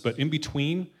Wilderness. But in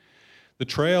between, the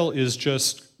trail is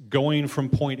just going from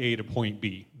point A to point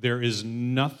B. There is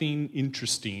nothing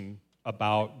interesting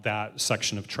about that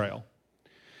section of trail.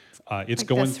 It's like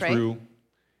going through,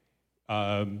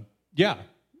 yeah,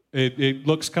 it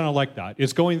looks kind of like that.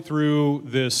 It's going through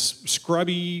this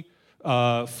scrubby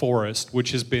forest,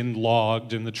 which has been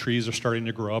logged, and the trees are starting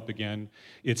to grow up again.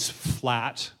 It's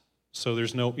flat, so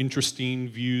there's no interesting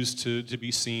views to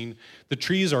be seen. The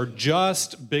trees are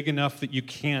just big enough that you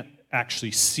can't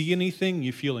actually see anything.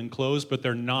 You feel enclosed, but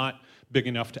they're not big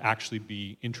enough to actually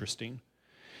be interesting.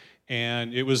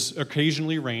 And it was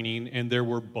occasionally raining, and there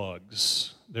were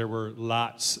bugs. There were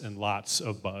lots and lots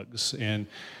of bugs. And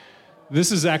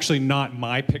this is actually not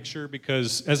my picture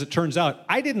because, as it turns out,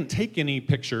 I didn't take any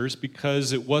pictures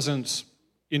because it wasn't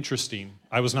interesting.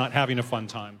 I was not having a fun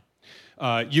time.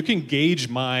 You can gauge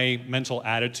my mental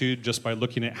attitude just by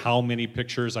looking at how many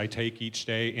pictures I take each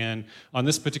day. And on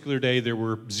this particular day, there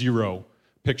were 0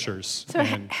 pictures. So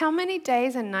how many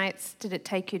days and nights did it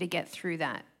take you to get through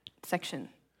that section?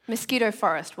 Mosquito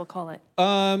forest, we'll call it.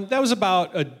 That was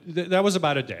about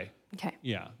a day. Okay.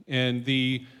 Yeah, and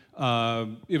it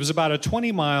was about a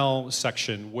 20-mile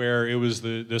section where it was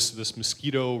this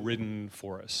mosquito-ridden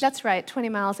forest. That's right, 20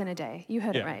 miles in a day. You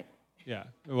heard it right. Yeah.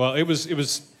 Well, it was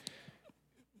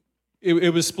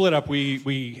split up.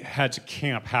 We had to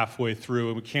camp halfway through,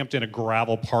 and we camped in a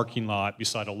gravel parking lot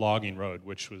beside a logging road,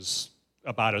 which was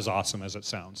about as awesome as it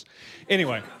sounds.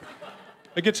 Anyway,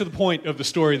 I get to the point of the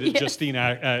story that Justine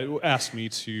asked me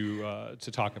to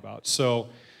talk about. So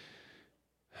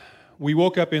we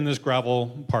woke up in this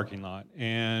gravel parking lot,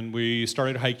 and we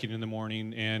started hiking in the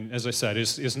morning. And as I said,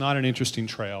 it's not an interesting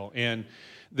trail. And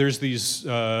there's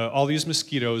all these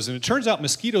mosquitoes, and it turns out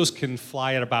mosquitoes can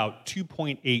fly at about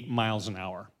 2.8 miles an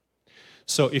hour.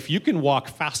 So if you can walk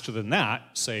faster than that,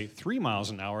 say 3 miles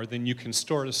an hour, then you can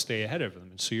sort of stay ahead of them.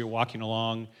 And so you're walking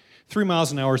along. 3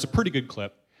 miles an hour is a pretty good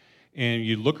clip. And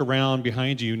you look around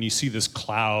behind you, and you see this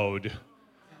cloud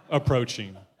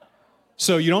approaching.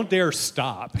 So you don't dare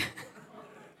stop.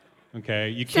 Okay,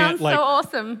 you can't Sounds so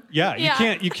awesome.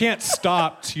 Yeah, you can't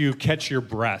stop to catch your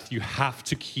breath. You have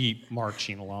to keep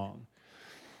marching along.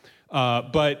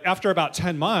 But after about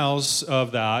 10 miles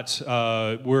of that,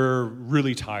 we're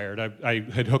really tired. I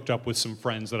had hooked up with some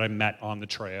friends that I met on the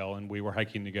trail, and we were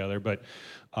hiking together. But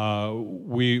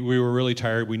we were really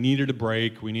tired. We needed a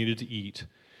break. We needed to eat.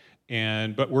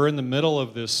 But we're in the middle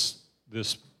of this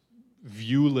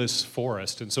viewless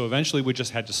forest, and so eventually we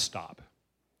just had to stop.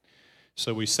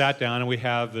 So we sat down, and we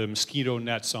have the mosquito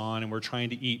nets on, and we're trying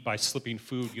to eat by slipping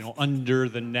food, under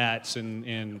the nets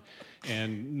and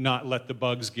not let the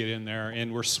bugs get in there.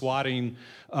 And we're swatting,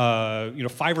 5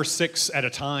 or 6 at a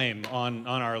time on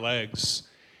our legs.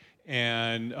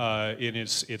 and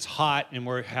it's hot, and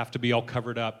we have to be all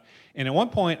covered up. And at one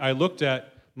point, I looked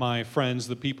at my friends,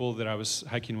 the people that I was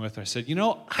hiking with. I said,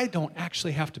 I don't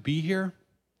actually have to be here.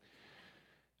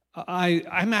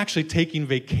 I'm actually taking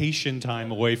vacation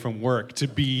time away from work to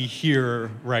be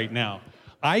here right now.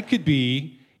 I could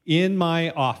be in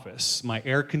my office, my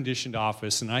air-conditioned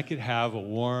office, and I could have a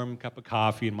warm cup of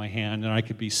coffee in my hand, and I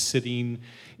could be sitting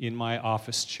in my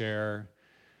office chair,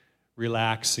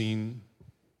 relaxing.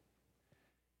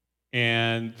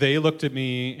 And they looked at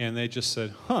me, and they just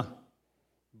said,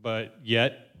 but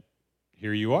yet,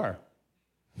 here you are.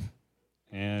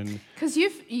 And because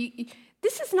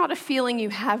this is not a feeling you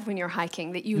have when you're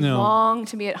hiking, that you long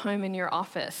to be at home in your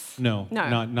office. No.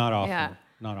 Not often. Yeah.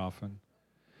 Not often.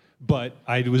 But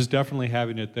I was definitely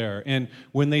having it there. And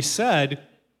when they said,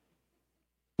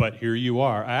 but here you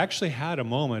are, I actually had a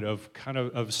moment of kind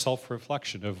of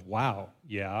self-reflection of, wow,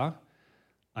 yeah,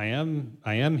 I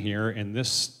am here, and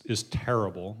this is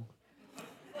terrible.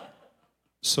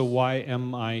 So why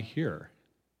am I here?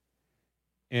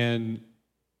 And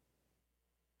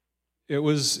it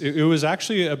was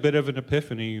actually a bit of an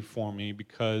epiphany for me,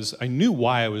 because I knew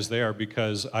why I was there,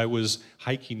 because I was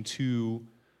hiking to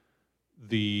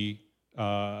the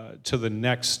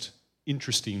next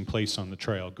interesting place on the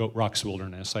trail, Goat Rocks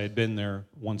Wilderness. I had been there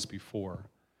once before.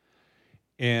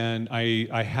 And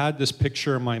I had this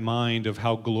picture in my mind of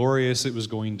how glorious it was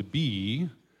going to be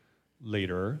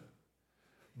later,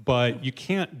 but you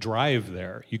can't drive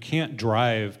there. You can't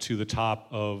drive to the top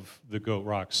of the Goat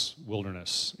Rocks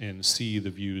Wilderness and see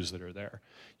the views that are there.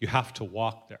 You have to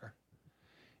walk there.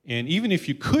 And even if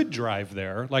you could drive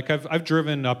there, like I've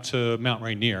driven up to Mount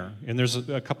Rainier, and there's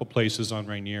a couple places on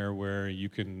Rainier where you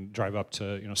can drive up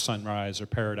to Sunrise or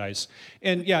Paradise,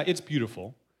 and yeah, it's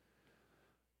beautiful,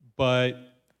 but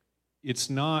it's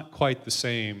not quite the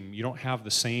same. You don't have the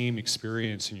same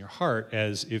experience in your heart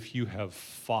as if you have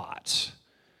fought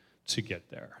to get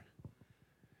there.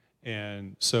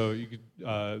 And so you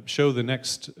could show the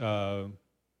next.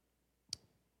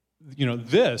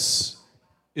 This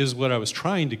is what I was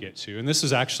trying to get to, and this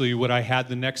is actually what I had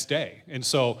the next day. And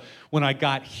so when I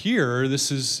got here, this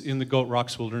is in the Goat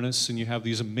Rocks Wilderness, and you have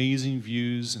these amazing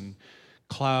views and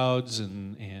clouds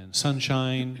and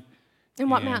sunshine.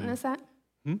 And what mountain is that?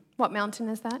 What mountain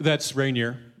is that? That's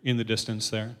Rainier in the distance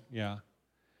there, yeah.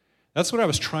 That's what I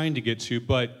was trying to get to,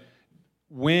 but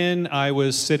when I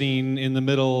was sitting in the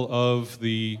middle of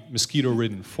the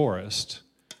mosquito-ridden forest,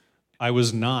 I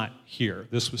was not here.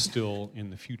 This was still in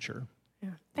the future.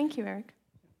 Yeah. Thank you, Eric.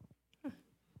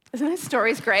 Isn't his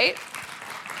stories great?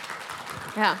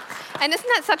 Yeah. And isn't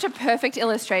that such a perfect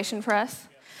illustration for us?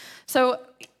 So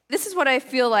this is what I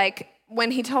feel like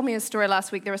when he told me his story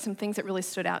last week. There were some things that really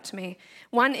stood out to me.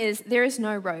 One is there is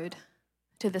no road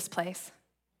to this place.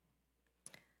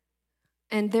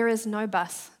 And there is no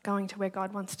bus going to where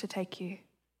God wants to take you.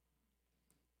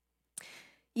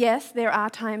 Yes, there are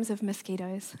times of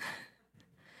mosquitoes,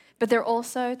 but there are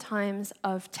also times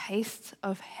of tastes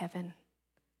of heaven,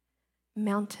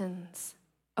 mountains,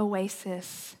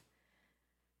 oasis.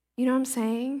 You know what I'm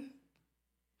saying?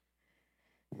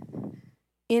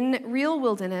 In real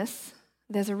wilderness,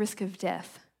 there's a risk of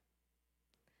death.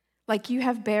 Like you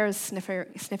have bears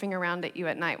sniffing around at you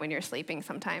at night when you're sleeping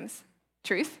sometimes.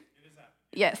 Truth?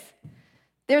 Yes.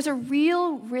 There's a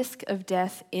real risk of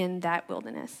death in that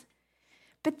wilderness.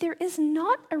 But there is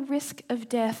not a risk of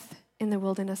death in the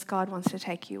wilderness God wants to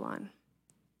take you on,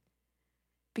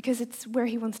 because it's where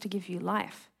he wants to give you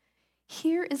life.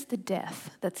 Here is the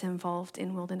death that's involved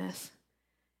in wilderness.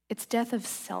 It's death of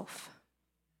self.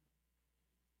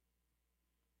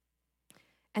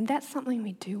 And that's something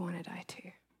we do want to die to.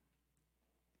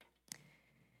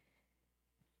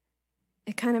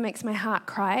 It kind of makes my heart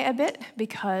cry a bit,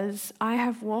 because I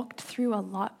have walked through a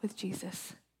lot with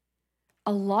Jesus.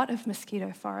 A lot of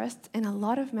mosquito forests and a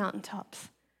lot of mountaintops.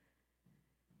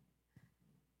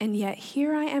 And yet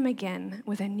here I am again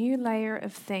with a new layer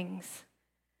of things,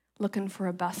 looking for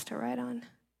a bus to ride on.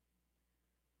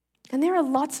 And there are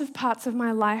lots of parts of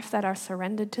my life that are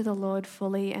surrendered to the Lord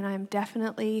fully, and I'm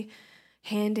definitely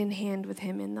hand in hand with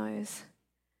him in those.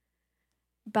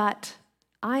 But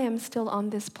I am still on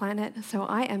this planet, so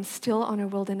I am still on a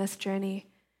wilderness journey,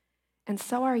 and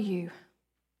so are you.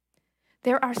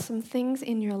 There are some things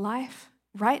in your life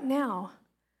right now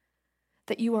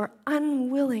that you are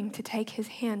unwilling to take his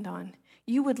hand on.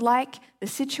 You would like the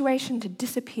situation to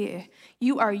disappear.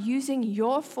 You are using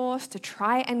your force to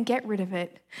try and get rid of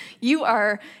it. You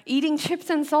are eating chips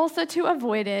and salsa to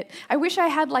avoid it. I wish I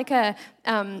had like a,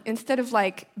 instead of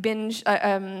like binge,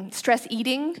 stress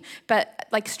eating, but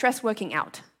like stress working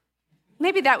out.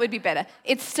 Maybe that would be better.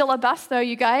 It's still a bus though,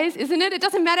 you guys, isn't it? It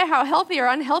doesn't matter how healthy or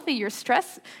unhealthy your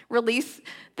stress release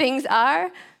things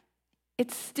are.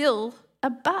 It's still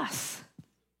a bus.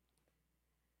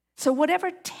 So whatever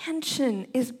tension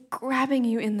is grabbing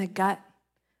you in the gut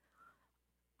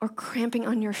or cramping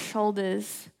on your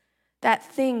shoulders, that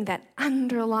thing, that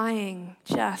underlying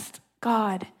just,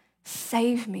 God,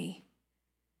 save me,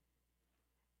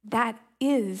 that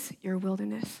is your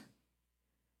wilderness.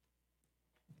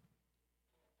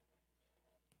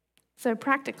 So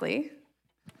practically,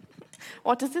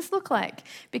 what does this look like?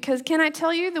 Because can I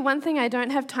tell you, the one thing I don't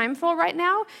have time for right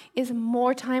now is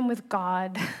more time with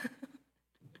God.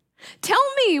 Tell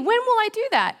me, when will I do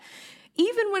that?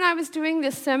 Even when I was doing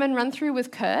this sermon run through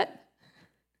with Kurt,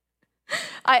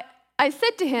 I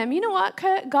said to him, you know what,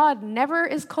 Kurt, God never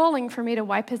is calling for me to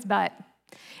wipe his butt.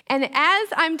 And as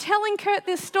I'm telling Kurt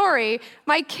this story,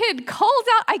 my kid calls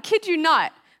out, I kid you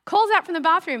not, calls out from the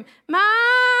bathroom, Mom,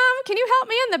 can you help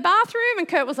me in the bathroom? And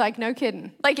Kurt was like, no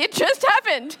kidding. Like, it just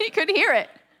happened. He could hear it.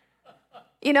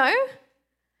 You know?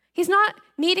 He's not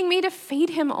needing me to feed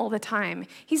him all the time.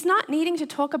 He's not needing to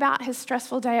talk about his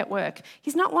stressful day at work.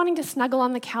 He's not wanting to snuggle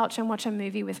on the couch and watch a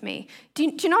movie with me. Do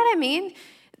you know what I mean?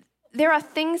 There are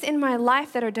things in my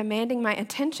life that are demanding my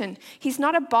attention. He's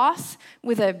not a boss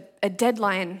with a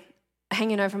deadline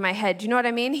hanging over my head. Do you know what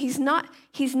I mean? He's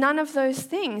none of those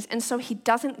things, and so he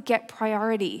doesn't get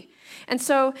priority. And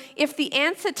so if the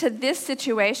answer to this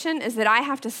situation is that I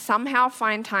have to somehow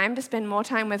find time to spend more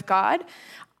time with God,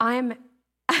 I'm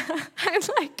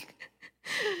like,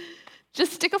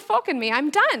 just stick a fork in me. I'm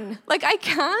done. Like, I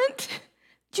can't.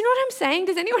 Do you know what I'm saying?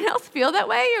 Does anyone else feel that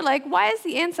way? You're like, why is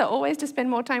the answer always to spend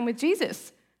more time with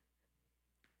Jesus?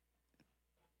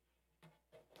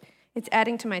 It's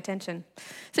adding to my attention.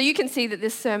 So you can see that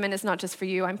this sermon is not just for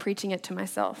you. I'm preaching it to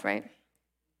myself, right?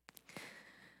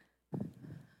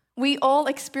 We all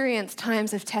experience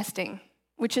times of testing,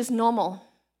 which is normal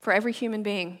for every human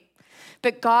being.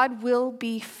 But God will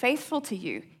be faithful to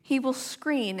you. He will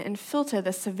screen and filter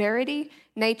the severity,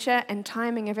 nature, and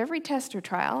timing of every test or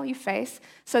trial you face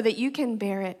so that you can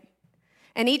bear it.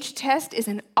 And each test is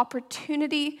an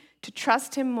opportunity to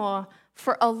trust him more,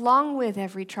 for along with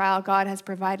every trial, God has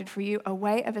provided for you a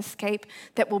way of escape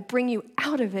that will bring you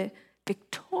out of it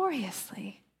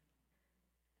victoriously.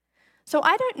 So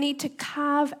I don't need to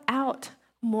carve out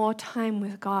more time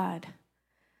with God.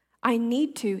 I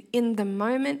need to, in the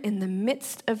moment, in the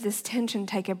midst of this tension,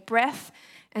 take a breath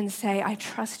and say, I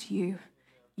trust you.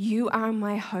 You are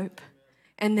my hope.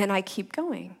 And then I keep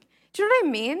going. Do you know what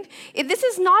I mean? This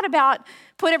is not about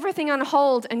put everything on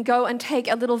hold and go and take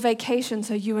a little vacation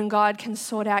so you and God can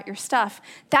sort out your stuff.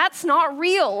 That's not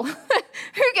real.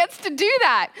 Who gets to do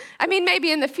that? I mean,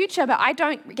 maybe in the future, but I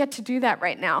don't get to do that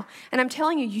right now. And I'm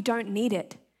telling you, you don't need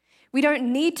it. We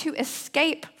don't need to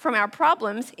escape from our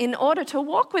problems in order to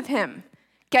walk with him.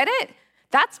 Get it?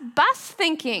 That's bus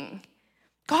thinking.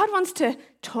 God wants to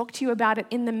talk to you about it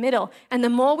in the middle. And the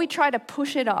more we try to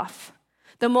push it off,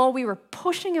 the more we were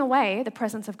pushing away the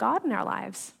presence of God in our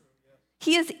lives.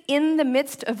 He is in the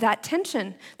midst of that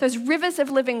tension. Those rivers of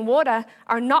living water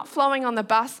are not flowing on the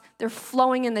bus, they're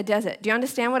flowing in the desert. Do you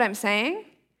understand what I'm saying?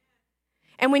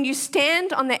 And when you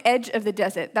stand on the edge of the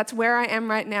desert, that's where I am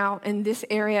right now in this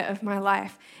area of my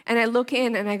life, and I look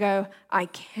in and I go, I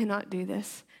cannot do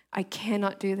this. I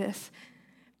cannot do this.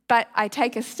 But I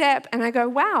take a step and I go,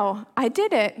 wow, I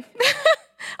did it.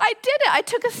 I did it. I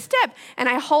took a step and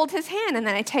I hold his hand and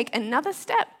then I take another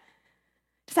step.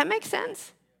 Does that make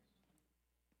sense?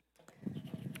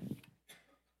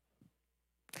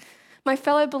 My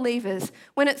fellow believers,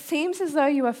 when it seems as though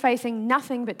you are facing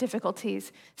nothing but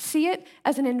difficulties, see it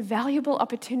as an invaluable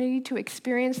opportunity to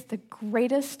experience the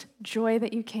greatest joy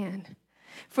that you can.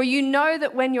 For you know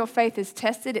that when your faith is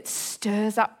tested, it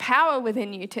stirs up power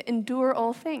within you to endure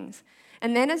all things.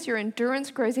 And then as your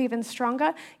endurance grows even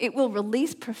stronger, it will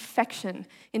release perfection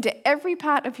into every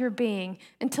part of your being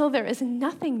until there is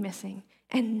nothing missing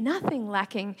and nothing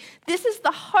lacking. This is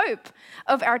the hope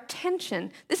of our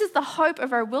tension. This is the hope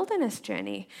of our wilderness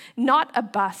journey, not a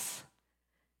bus.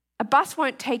 A bus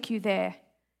won't take you there,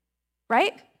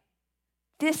 right?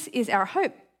 This is our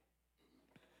hope.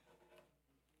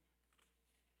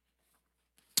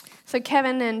 So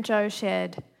Kevin and Joe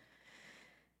shared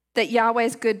that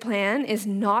Yahweh's good plan is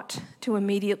not to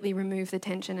immediately remove the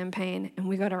tension and pain, and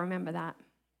we got to remember that.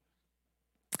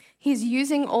 He's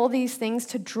using all these things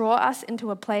to draw us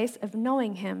into a place of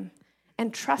knowing him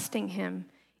and trusting him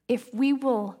if we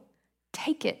will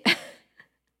take it.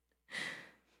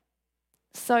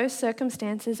 So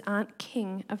circumstances aren't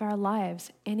king of our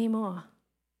lives anymore.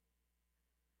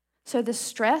 So the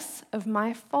stress of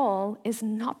my fall is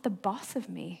not the boss of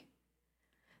me.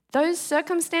 Those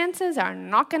circumstances are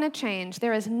not going to change.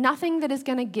 There is nothing that is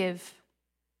going to give.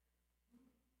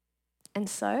 And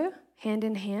so, hand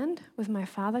in hand with my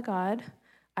Father God,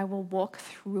 I will walk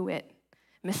through it,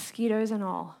 mosquitoes and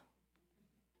all.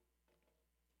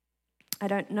 I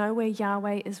don't know where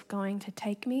Yahweh is going to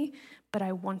take me, but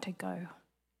I want to go.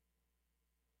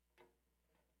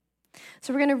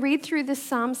 So we're going to read through this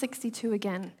Psalm 62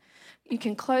 again. You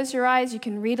can close your eyes, you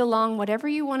can read along, whatever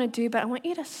you want to do, but I want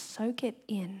you to soak it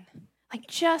in. Like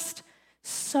just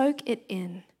soak it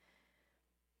in.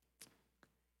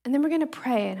 And then we're going to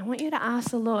pray, and I want you to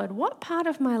ask the Lord, what part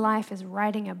of my life is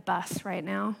riding a bus right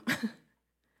now?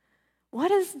 What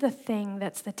is the thing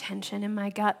that's the tension in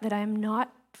my gut that I'm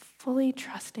not fully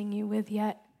trusting you with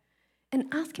yet? And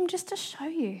ask him just to show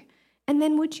you. And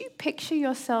then would you picture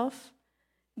yourself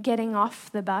getting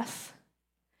off the bus?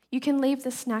 You can leave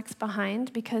the snacks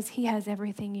behind because he has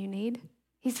everything you need.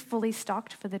 He's fully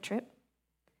stocked for the trip.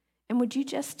 And would you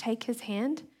just take his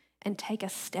hand and take a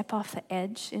step off the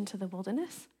edge into the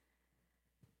wilderness?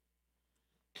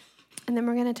 And then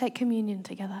we're going to take communion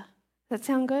together. Does that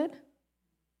sound good?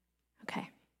 Okay.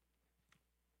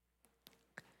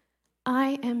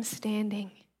 I am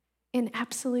standing in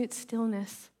absolute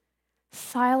stillness,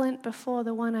 silent before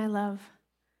the one I love,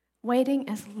 waiting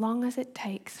as long as it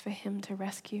takes for him to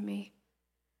rescue me.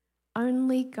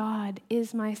 Only God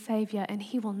is my Savior, and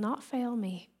he will not fail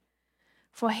me,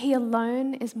 for he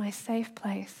alone is my safe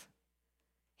place.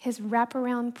 His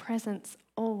wraparound presence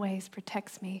always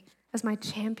protects me as my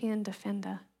champion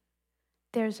defender.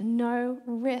 There's no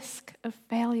risk of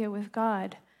failure with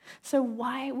God. So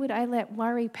why would I let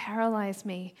worry paralyze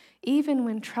me, even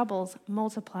when troubles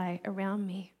multiply around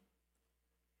me?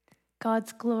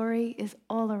 God's glory is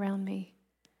all around me.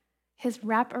 His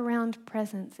wraparound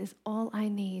presence is all I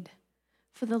need.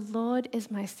 For the Lord is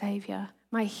my Savior,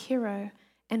 my hero,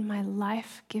 and my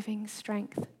life-giving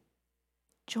strength.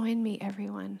 Join me,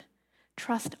 everyone.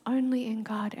 Trust only in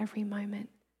God every moment.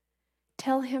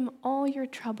 Tell him all your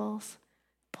troubles.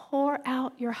 Pour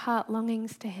out your heart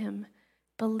longings to him.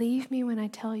 Believe me when I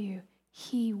tell you,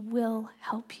 he will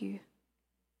help you.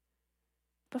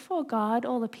 Before God,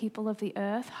 all the people of the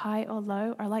earth, high or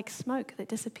low, are like smoke that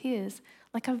disappears,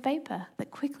 like a vapor that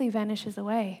quickly vanishes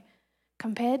away.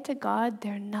 Compared to God,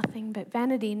 they're nothing but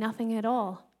vanity, nothing at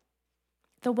all.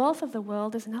 The wealth of the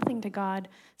world is nothing to God.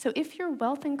 So if your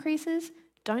wealth increases,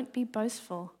 don't be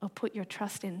boastful or put your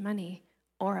trust in money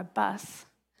or a bus.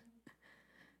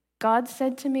 God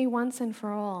said to me once and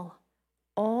for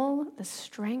all the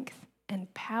strength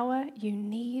and power you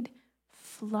need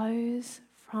flows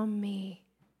from me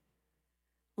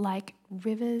like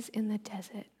rivers in the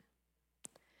desert.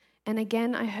 And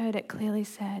again, I heard it clearly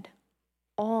said,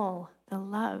 all the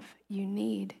love you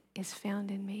need is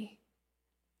found in me.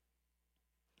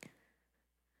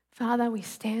 Father, we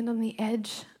stand on the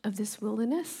edge of this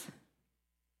wilderness,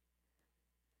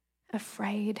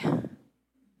 afraid.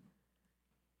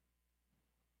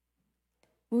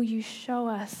 Will you show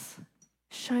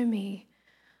me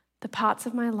the parts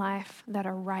of my life that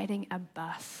are riding a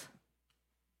bus?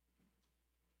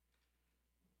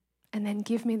 And then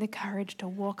give me the courage to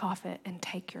walk off it and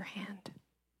take your hand.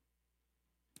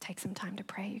 Take some time to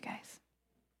pray, you guys.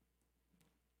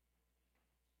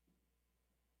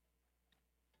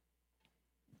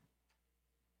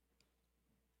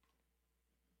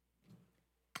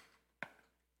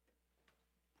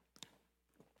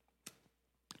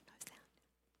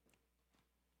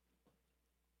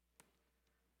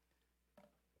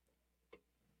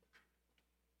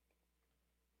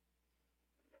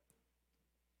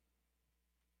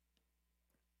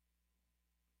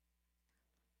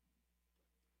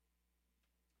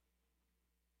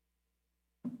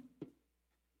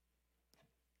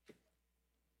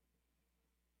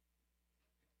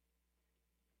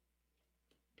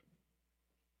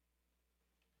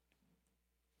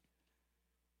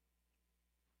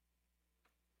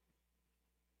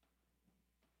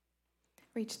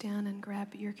 Reach down and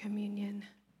grab your communion.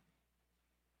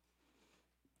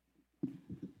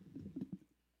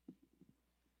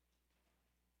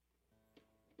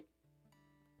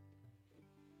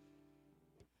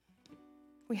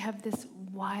 We have this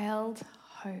wild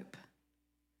hope,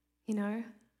 a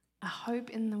hope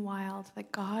in the wild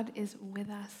that God is with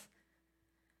us.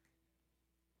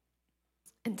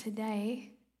 And today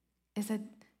is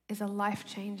a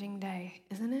life-changing day,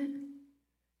 isn't it?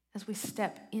 As we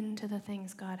step into the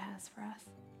things God has for us.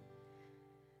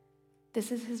 This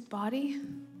is his body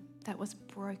that was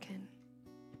broken.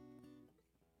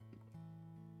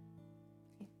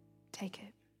 Take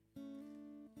it.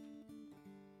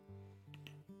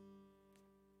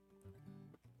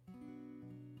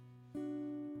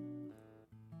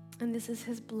 And this is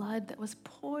his blood that was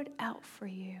poured out for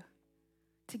you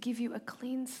to give you a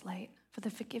clean slate for the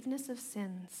forgiveness of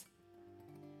sins.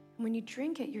 And when you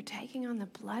drink it, you're taking on the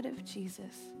blood of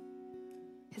Jesus,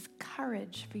 his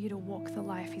courage for you to walk the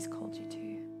life he's called you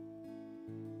to.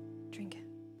 Drink it.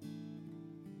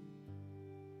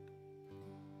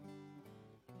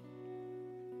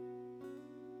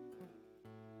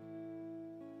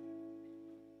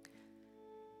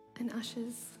 And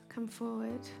ushers, come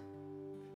forward.